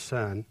birth to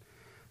sin,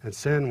 and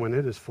sin, when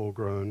it is full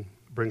grown,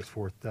 brings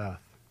forth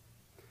death."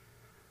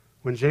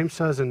 When James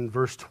says in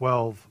verse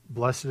 12,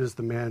 "Blessed is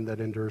the man that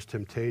endures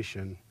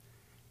temptation,"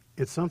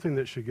 it's something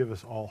that should give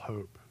us all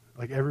hope.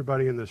 Like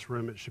everybody in this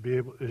room, it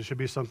should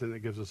be something that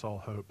gives us all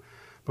hope.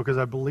 Because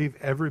I believe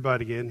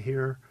everybody in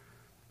here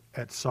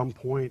at some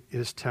point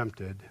is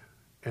tempted,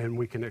 and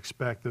we can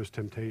expect those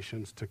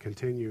temptations to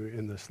continue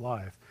in this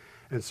life.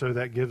 And so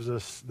that gives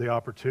us the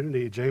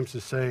opportunity. James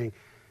is saying,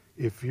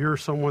 if you're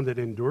someone that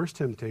endures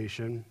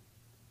temptation,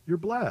 you're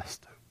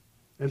blessed.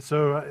 And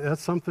so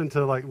that's something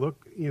to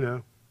look,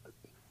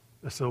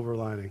 a silver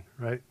lining,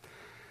 right?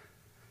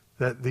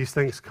 That these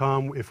things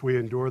come, if we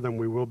endure them,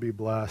 we will be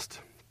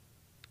blessed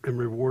and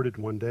rewarded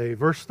one day.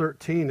 Verse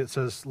 13, it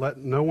says, "Let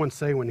no one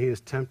say when he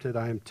is tempted,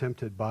 'I am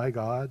tempted by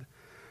God,'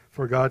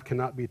 for God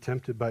cannot be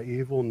tempted by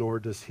evil, nor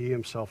does he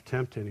himself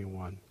tempt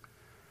anyone."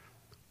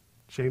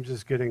 James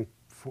is getting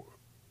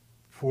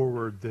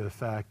forward the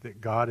fact that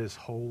God is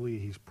holy,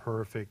 he's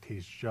perfect,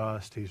 he's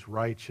just, he's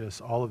righteous,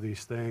 all of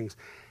these things.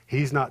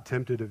 He's not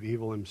tempted of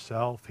evil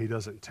himself. He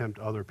doesn't tempt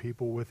other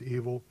people with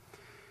evil.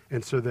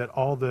 And so that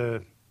all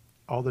the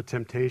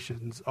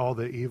temptations, all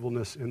the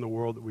evilness in the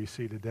world that we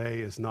see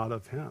today is not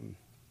of him.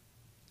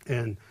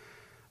 And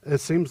It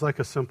seems like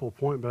a simple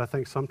point, but I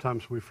think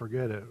sometimes we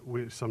forget it.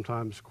 We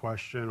sometimes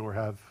question or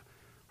have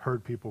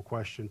heard people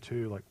question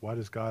too, like, why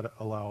does God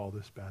allow all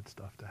this bad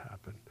stuff to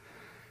happen?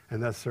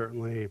 And that's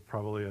certainly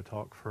probably a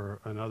talk for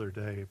another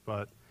day,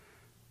 but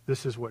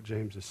this is what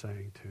James is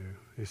saying too.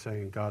 He's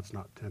saying God's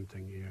not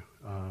tempting you.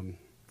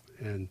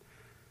 And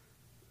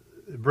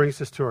it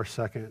brings us to our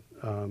second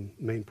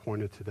main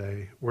point of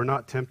today. We're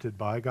not tempted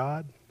by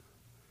God.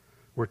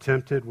 We're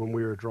tempted when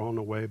we are drawn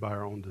away by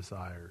our own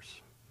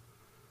desires.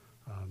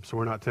 So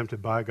we're not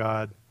tempted by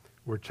God.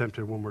 We're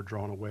tempted when we're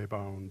drawn away by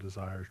our own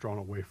desires, drawn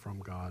away from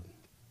God.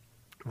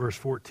 Verse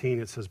 14,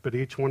 it says, but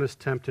each one is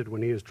tempted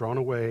when he is drawn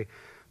away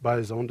by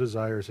his own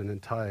desires and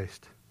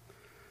enticed.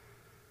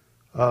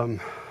 I'm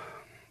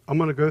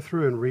going to go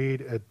through and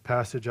read a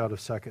passage out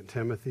of 2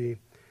 Timothy.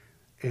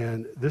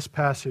 And this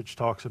passage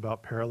talks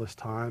about perilous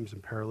times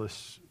and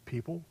perilous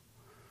people.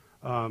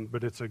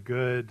 But it's a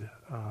good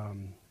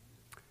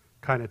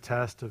kind of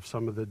test of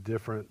some of the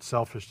different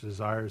selfish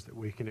desires that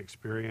we can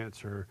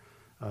experience, or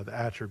the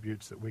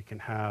attributes that we can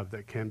have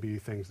that can be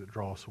things that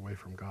draw us away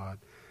from God.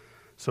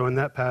 So in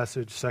that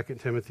passage, 2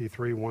 Timothy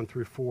 3, 1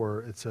 through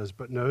 4, it says,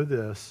 but know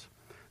this,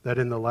 that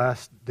in the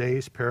last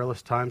days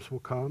perilous times will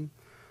come,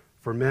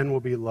 for men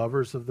will be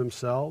lovers of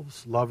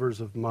themselves,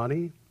 lovers of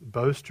money,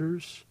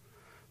 boasters,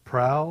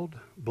 proud,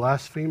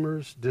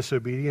 blasphemers,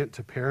 disobedient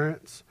to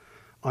parents,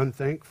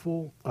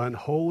 unthankful,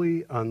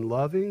 unholy,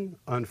 unloving,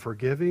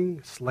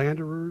 unforgiving,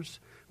 slanderers,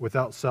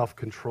 without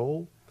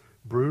self-control,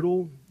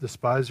 brutal,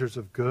 despisers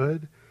of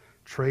good,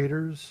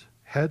 traitors,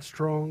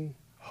 headstrong,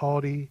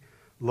 haughty,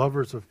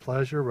 lovers of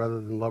pleasure rather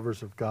than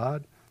lovers of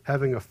God,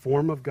 having a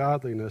form of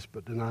godliness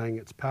but denying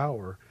its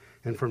power,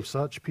 and from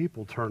such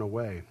people turn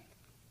away.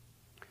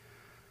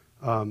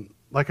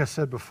 Like I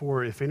said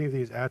before, if any of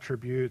these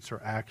attributes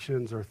or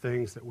actions or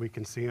things that we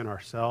can see in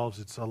ourselves,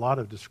 it's a lot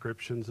of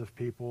descriptions of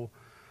people.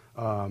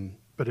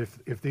 But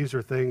if these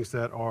are things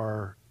that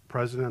are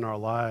present in our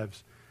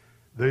lives,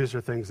 these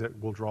are things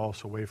that will draw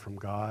us away from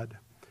God.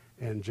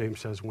 And James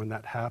says when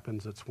that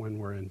happens, it's when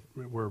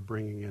we're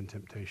bringing in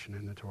temptation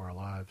into our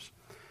lives.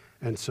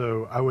 And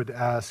so I would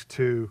ask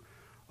too,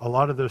 a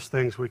lot of those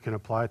things we can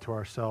apply to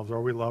ourselves.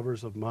 Are we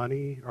lovers of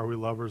money? Are we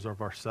lovers of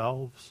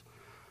ourselves?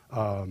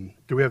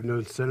 Do we have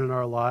no sin in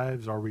our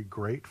lives? Are we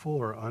grateful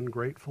or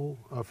ungrateful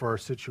for our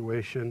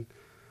situation?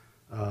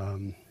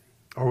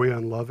 Are we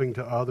unloving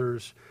to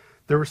others?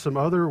 There were some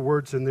other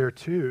words in there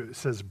too. It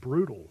says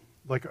brutal.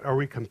 Like, are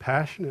we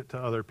compassionate to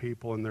other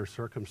people in their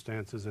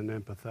circumstances and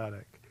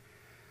empathetic?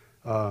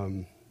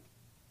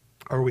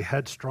 Are we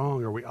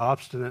headstrong? Are we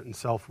obstinate and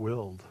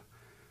self-willed?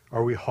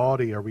 Are we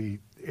haughty? Are we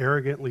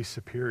arrogantly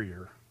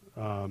superior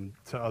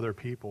to other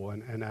people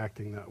and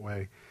acting that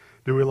way?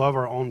 Do we love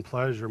our own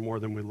pleasure more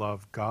than we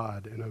love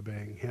God and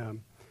obeying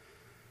Him?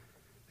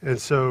 And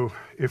so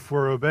if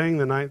we're obeying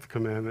the 9th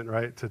commandment,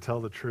 right, to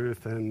tell the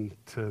truth and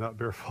to not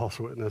bear false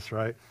witness,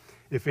 right,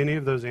 if any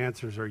of those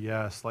answers are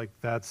yes, like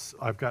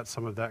I've got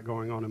some of that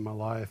going on in my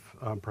life.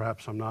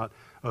 Perhaps I'm not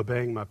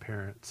obeying my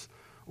parents,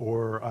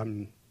 or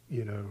I'm,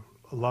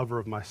 a lover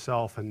of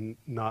myself and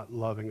not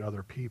loving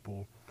other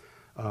people.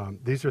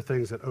 These are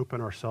things that open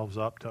ourselves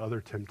up to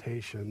other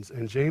temptations.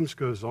 And James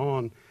goes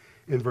on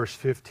in verse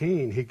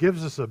 15. He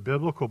gives us a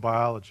biblical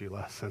biology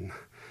lesson,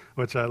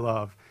 which I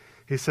love.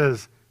 He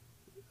says,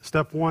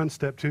 step 1,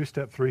 step 2,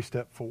 step 3,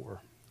 step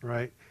 4,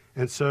 right?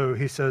 And so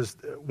he says,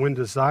 when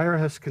desire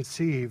has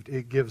conceived,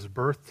 it gives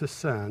birth to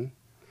sin,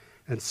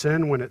 and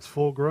sin, when it's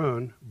full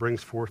grown,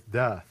 brings forth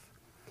death.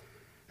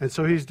 And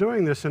so he's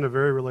doing this in a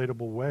very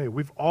relatable way.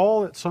 We've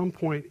all, at some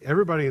point,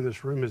 everybody in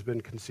this room has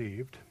been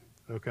conceived,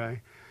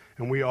 okay?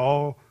 And we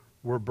all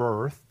were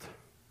birthed,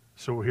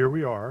 so here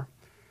we are.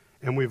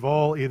 And we've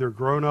all either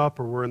grown up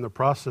or we're in the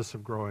process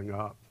of growing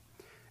up.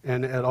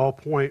 And at all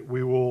point,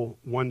 we will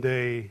one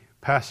day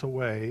pass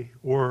away,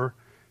 or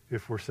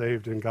if we're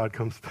saved and God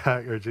comes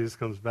back or Jesus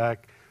comes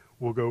back,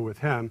 we'll go with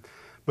Him.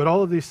 But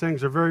all of these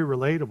things are very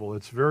relatable.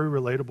 It's a very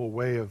relatable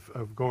way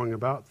of going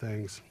about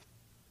things.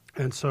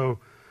 And so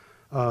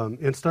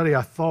in study,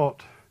 I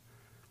thought,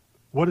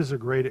 what is a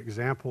great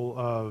example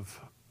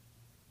of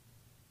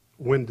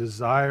when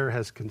desire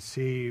has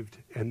conceived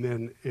and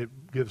then it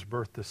gives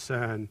birth to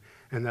sin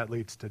and that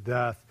leads to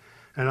death?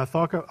 And I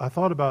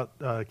thought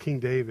about King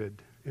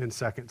David in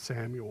 2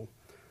 Samuel.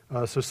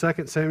 So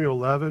 2 Samuel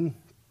 11,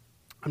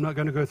 I'm not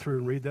going to go through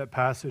and read that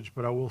passage,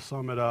 but I will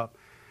sum it up.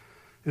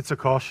 It's a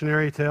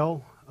cautionary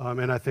tale,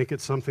 and I think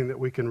it's something that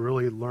we can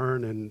really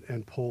learn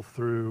and pull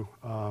through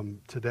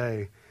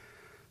today.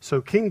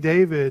 So King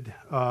David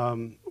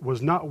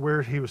was not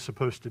where he was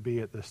supposed to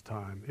be at this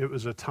time. It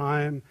was a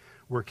time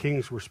where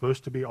kings were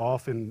supposed to be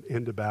off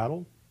into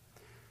battle.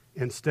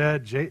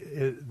 Instead,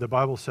 the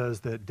Bible says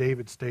that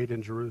David stayed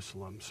in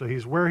Jerusalem. So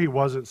he's where he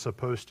wasn't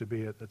supposed to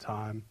be at the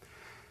time.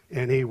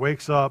 And he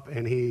wakes up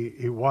and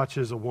he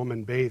watches a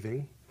woman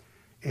bathing,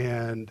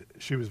 and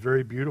she was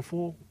very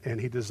beautiful, and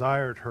he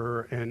desired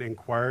her and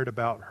inquired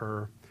about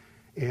her,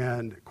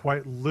 and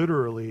quite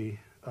literally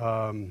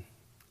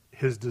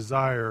his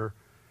desire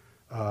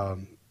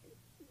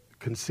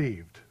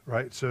conceived,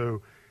 right?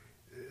 So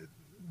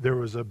there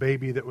was a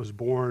baby that was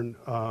born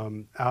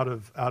out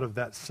of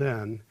that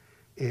sin,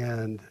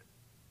 and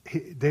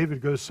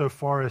David goes so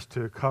far as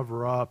to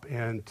cover up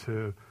and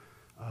to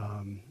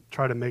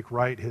try to make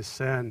right his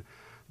sin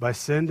by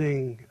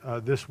sending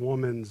this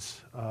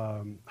woman's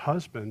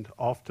husband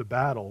off to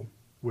battle,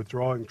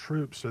 withdrawing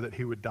troops so that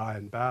he would die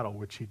in battle,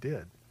 which he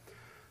did.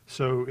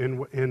 So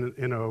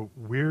in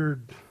a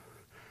weird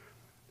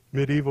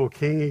medieval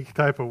kingy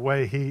type of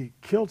way, he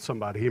killed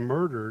somebody. He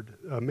murdered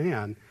a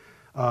man.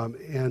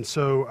 And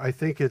so I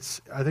think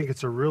it's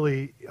a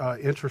really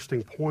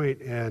interesting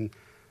point, and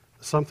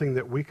something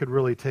that we could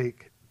really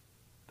take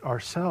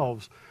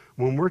ourselves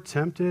when we're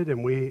tempted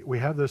and we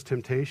have those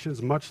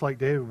temptations. Much like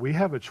David, we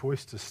have a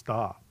choice to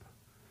stop.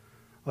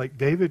 Like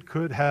David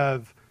could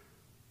have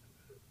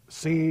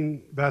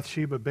seen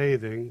Bathsheba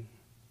bathing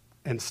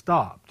and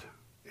stopped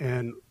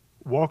and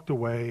walked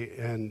away,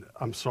 and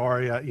I'm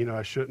sorry,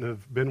 I shouldn't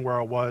have been where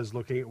I was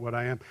looking at what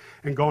I am,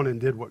 and gone and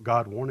did what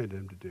God wanted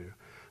him to do.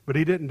 But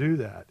he didn't do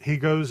that. He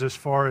goes as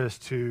far as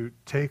to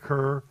take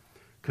her,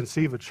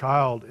 conceive a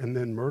child, and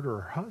then murder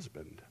her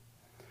husband.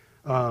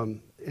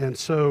 And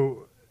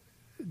so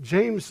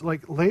James,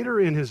 like later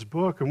in his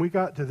book, and we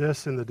got to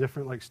this in the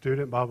different like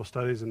student Bible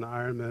studies and the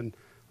Ironman,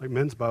 like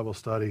men's Bible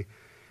study,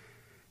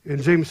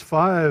 in James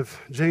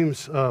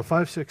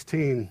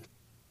 5:16,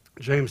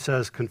 James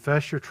says,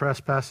 "Confess your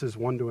trespasses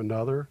one to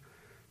another.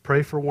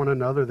 Pray for one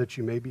another that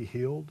you may be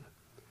healed.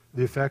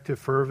 The effective,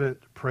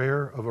 fervent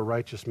prayer of a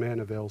righteous man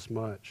avails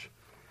much."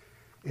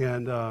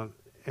 And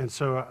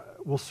so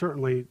we'll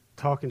certainly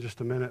talk in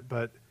just a minute,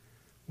 but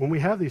when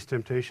we have these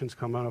temptations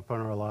come up in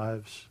our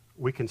lives,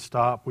 we can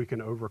stop, we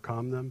can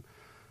overcome them.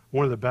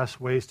 One of the best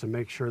ways to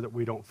make sure that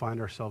we don't find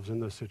ourselves in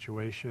those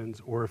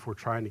situations, or if we're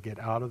trying to get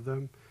out of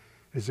them,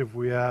 is if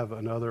we have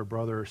another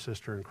brother or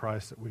sister in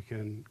Christ that we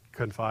can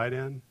confide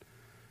in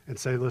and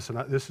say, listen,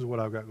 this is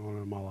what I've got going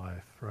on in my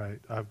life, right?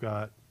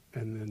 And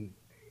then,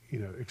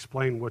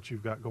 explain what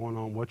you've got going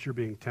on, what you're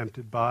being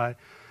tempted by,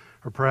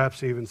 or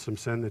perhaps even some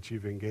sin that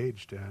you've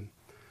engaged in.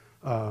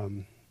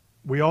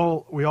 We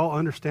all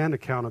understand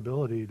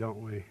accountability,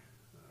 don't we?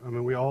 I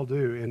mean, we all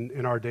do.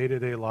 In our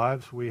day-to-day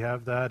lives, we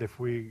have that. If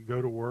we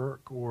go to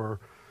work or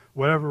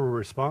whatever we're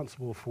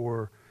responsible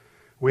for,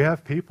 we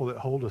have people that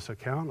hold us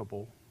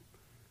accountable.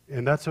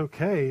 And that's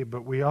okay,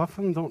 but we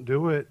often don't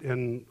do it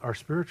in our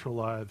spiritual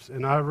lives.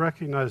 And I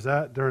recognized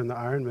that during the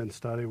Ironman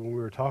study when we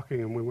were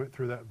talking and we went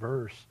through that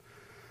verse.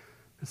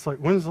 It's like,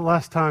 when's the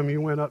last time you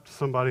went up to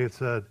somebody and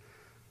said,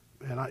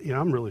 man,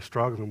 I'm really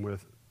struggling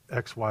with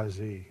X, Y,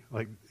 Z.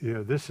 Like,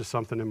 this is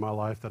something in my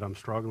life that I'm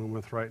struggling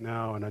with right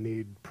now, and I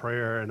need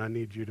prayer, and I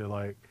need you to,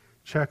 like,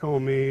 check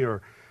on me,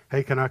 or,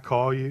 hey, can I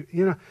call you?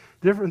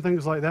 Different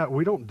things like that.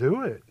 We don't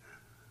do it.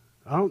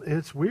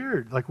 It's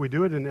weird. Like, we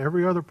do it in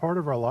every other part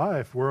of our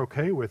life. We're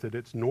okay with it.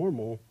 It's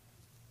normal,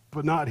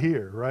 but not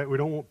here, right? We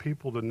don't want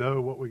people to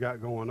know what we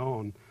got going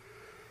on.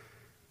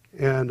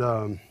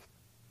 And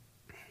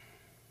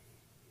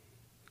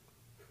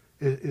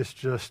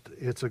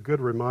it's a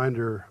good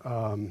reminder,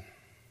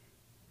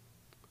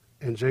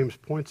 and James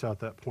points out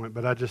that point.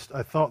 But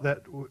I thought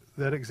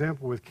that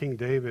example with King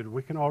David,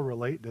 we can all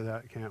relate to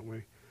that, can't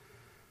we?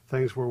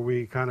 Things where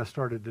we kind of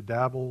started to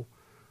dabble,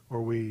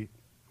 or we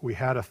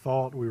had a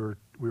thought, we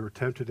were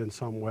tempted in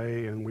some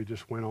way, and we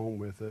just went on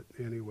with it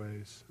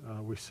anyways.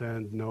 We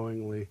sinned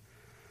knowingly,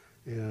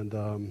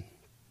 and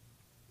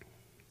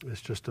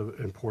it's just an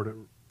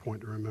important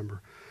point to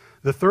remember.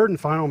 The third and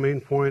final main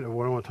point of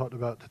what I want to talk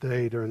about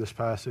today during this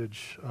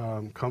passage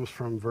comes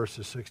from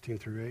verses 16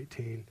 through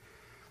 18.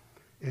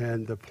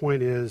 And the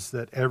point is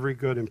that every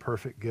good and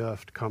perfect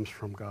gift comes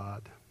from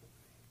God.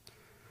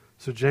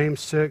 So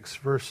James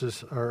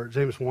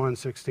 1,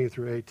 16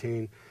 through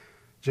 18,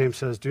 James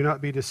says, "Do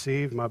not be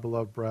deceived, my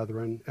beloved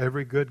brethren.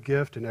 Every good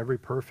gift and every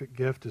perfect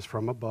gift is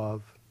from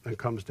above and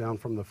comes down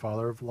from the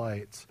Father of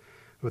lights,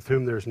 with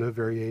whom there is no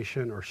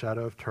variation or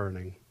shadow of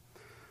turning.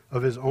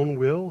 Of his own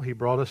will, he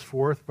brought us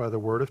forth by the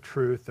word of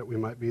truth, that we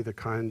might be the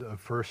kind of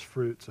first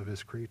fruits of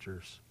his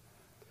creatures."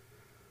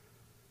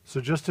 So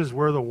just as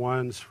we're the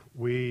ones,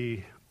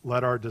 we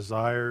let our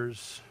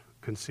desires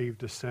conceive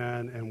to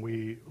sin, and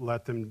we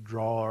let them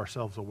draw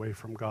ourselves away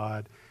from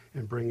God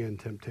and bring in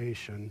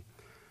temptation,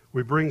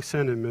 we bring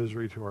sin and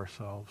misery to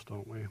ourselves,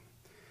 don't we?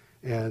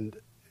 And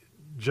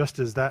just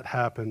as that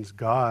happens,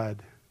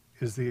 God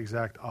is the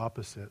exact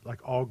opposite. Like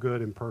all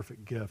good and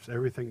perfect gifts,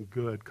 everything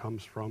good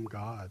comes from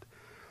God.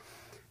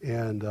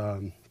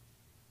 And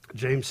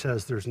James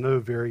says there's no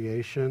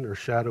variation or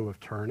shadow of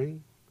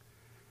turning,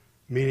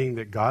 meaning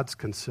that God's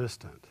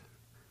consistent.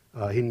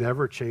 He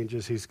never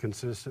changes. He's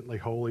consistently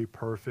holy,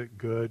 perfect,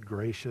 good,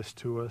 gracious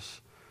to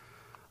us.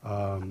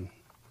 And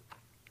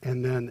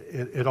then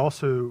it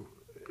also,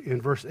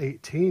 in verse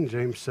 18,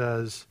 James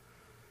says,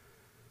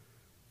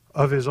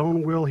 "Of his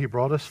own will he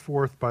brought us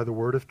forth by the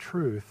word of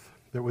truth,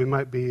 that we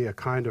might be a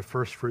kind of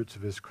first fruits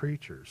of his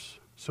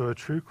creatures." So a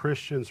true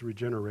Christian's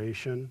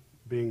regeneration,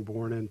 being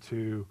born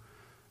into,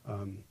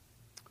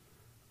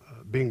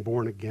 being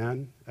born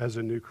again as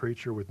a new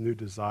creature with new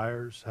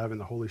desires, having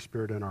the Holy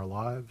Spirit in our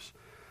lives,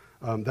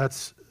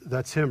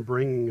 That's him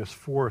bringing us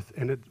forth.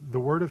 And the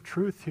word of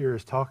truth here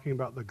is talking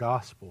about the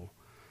gospel,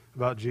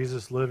 about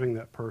Jesus living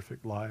that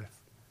perfect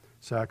life,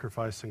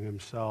 sacrificing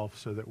himself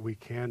so that we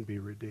can be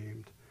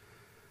redeemed.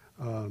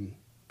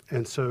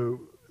 And so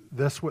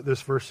that's what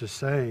this verse is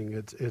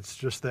saying. It's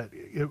just that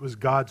it was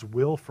God's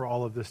will for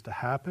all of this to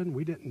happen.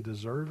 We didn't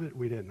deserve it.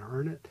 We didn't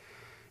earn it,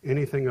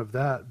 anything of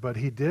that. But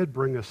he did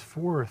bring us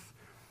forth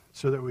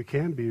so that we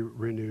can be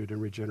renewed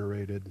and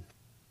regenerated.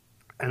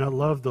 And I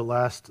love the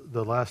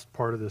last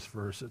part of this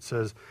verse. It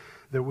says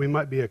that we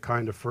might be a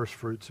kind of first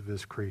fruits of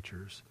his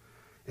creatures.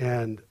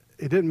 And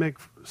it didn't make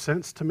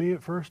sense to me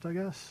at first, I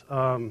guess.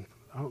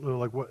 I don't know,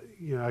 like what,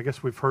 I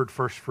guess we've heard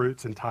first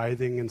fruits and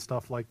tithing and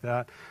stuff like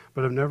that,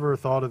 but I've never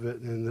thought of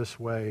it in this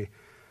way.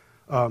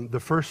 The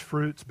first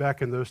fruits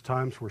back in those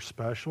times were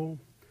special.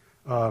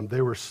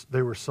 They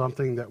were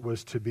something that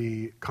was to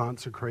be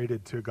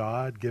consecrated to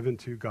God, given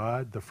to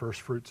God, the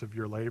first fruits of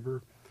your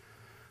labor.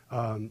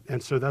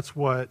 And so that's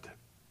what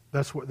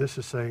this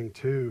is saying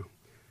too,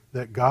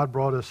 that God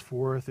brought us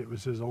forth. It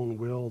was his own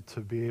will to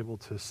be able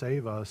to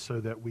save us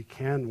so that we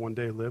can one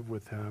day live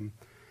with him.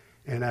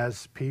 And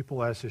as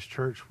people, as his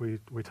church, we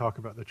talk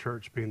about the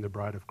church being the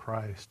bride of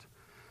Christ.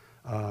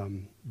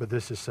 But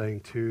this is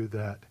saying too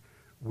that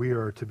we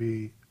are to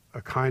be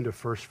a kind of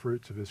first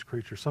fruits of his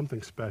creature,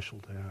 something special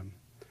to him.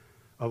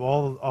 Of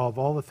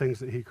all the things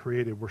that he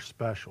created, we're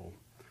special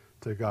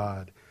to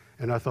God.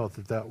 And I thought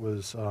that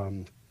was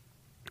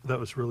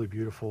really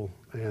beautiful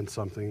and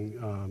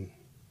something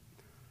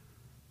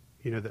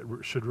that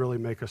should really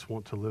make us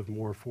want to live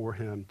more for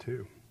him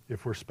too.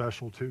 If we're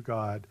special to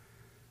God,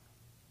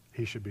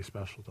 he should be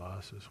special to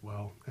us as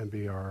well and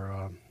be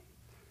our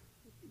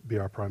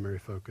primary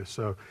focus.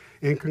 So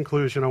in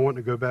conclusion, I want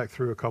to go back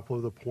through a couple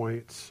of the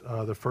points.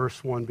 The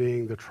first one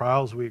being the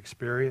trials we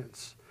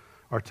experience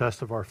are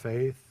tests of our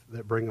faith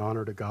that bring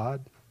honor to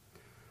God.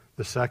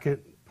 The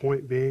second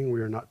point being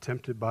we are not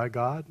tempted by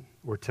God.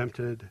 We're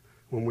tempted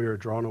when we are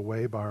drawn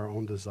away by our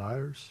own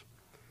desires.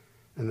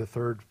 And the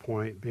third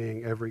point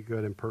being every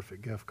good and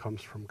perfect gift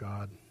comes from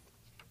God.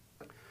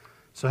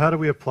 So how do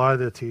we apply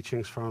the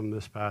teachings from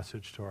this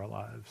passage to our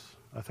lives?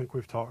 I think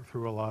we've talked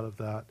through a lot of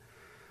that.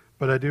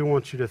 But I do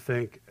want you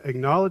to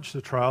acknowledge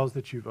the trials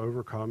that you've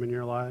overcome in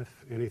your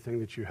life, anything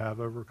that you have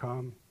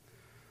overcome.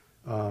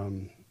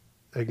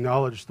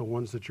 Acknowledge the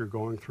ones that you're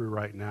going through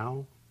right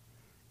now,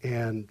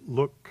 and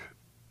look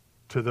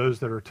to those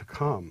that are to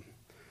come.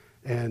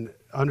 And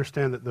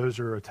understand that those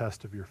are a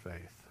test of your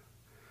faith.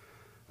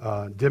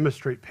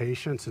 Demonstrate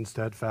patience and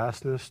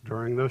steadfastness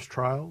during those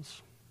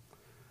trials.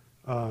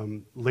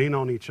 Lean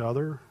on each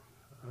other.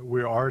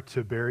 We are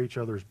to bear each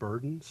other's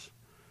burdens.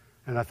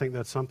 And I think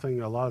that's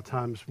something a lot of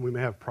times we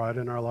may have pride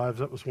in our lives.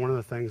 That was one of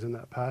the things in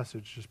that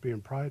passage, just being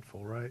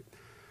prideful, right?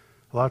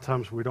 A lot of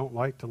times we don't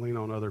like to lean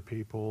on other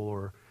people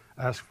or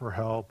ask for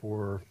help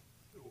or,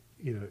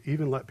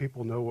 even let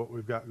people know what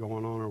we've got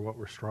going on or what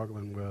we're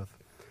struggling with.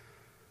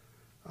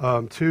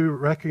 2,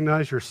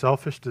 recognize your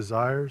selfish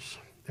desires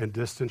and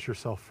distance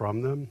yourself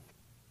from them.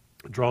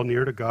 Draw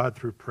near to God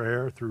through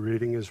prayer, through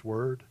reading his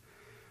word,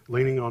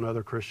 leaning on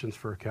other Christians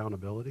for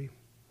accountability.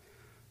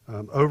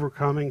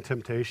 Overcoming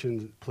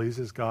temptation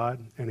pleases God,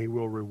 and he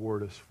will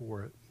reward us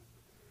for it.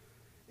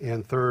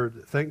 And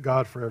 3rd, thank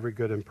God for every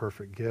good and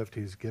perfect gift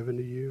he's given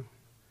to you.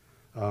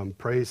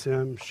 Praise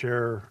him,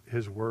 share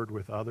his word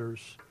with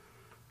others,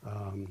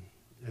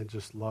 and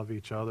just love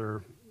each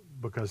other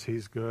because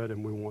he's good,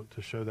 and we want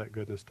to show that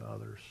goodness to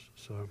others.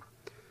 So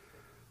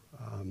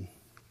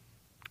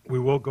we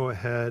will go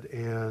ahead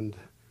and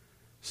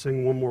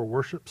sing one more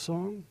worship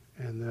song,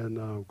 and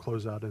then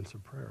close out in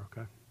some prayer,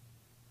 okay?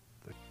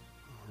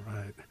 All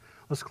right.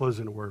 Let's close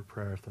in a word of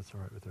prayer, if that's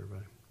all right with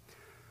everybody.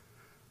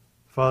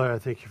 Father, I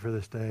thank you for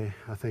this day.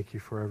 I thank you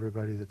for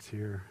everybody that's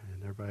here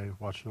and everybody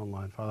watching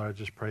online. Father, I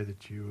just pray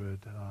that you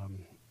would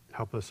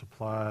help us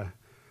apply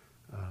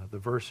the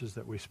verses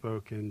that we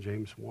spoke in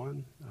James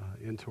 1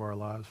 into our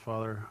lives.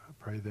 Father, I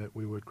pray that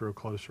we would grow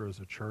closer as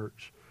a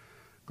church,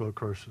 grow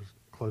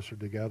closer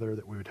together,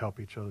 that we would help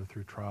each other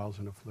through trials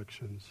and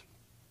afflictions.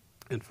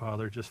 And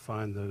Father, just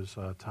find those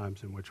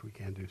times in which we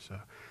can do so.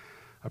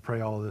 I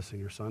pray all of this in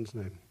your Son's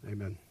name.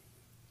 Amen.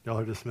 Y'all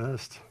are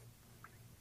dismissed.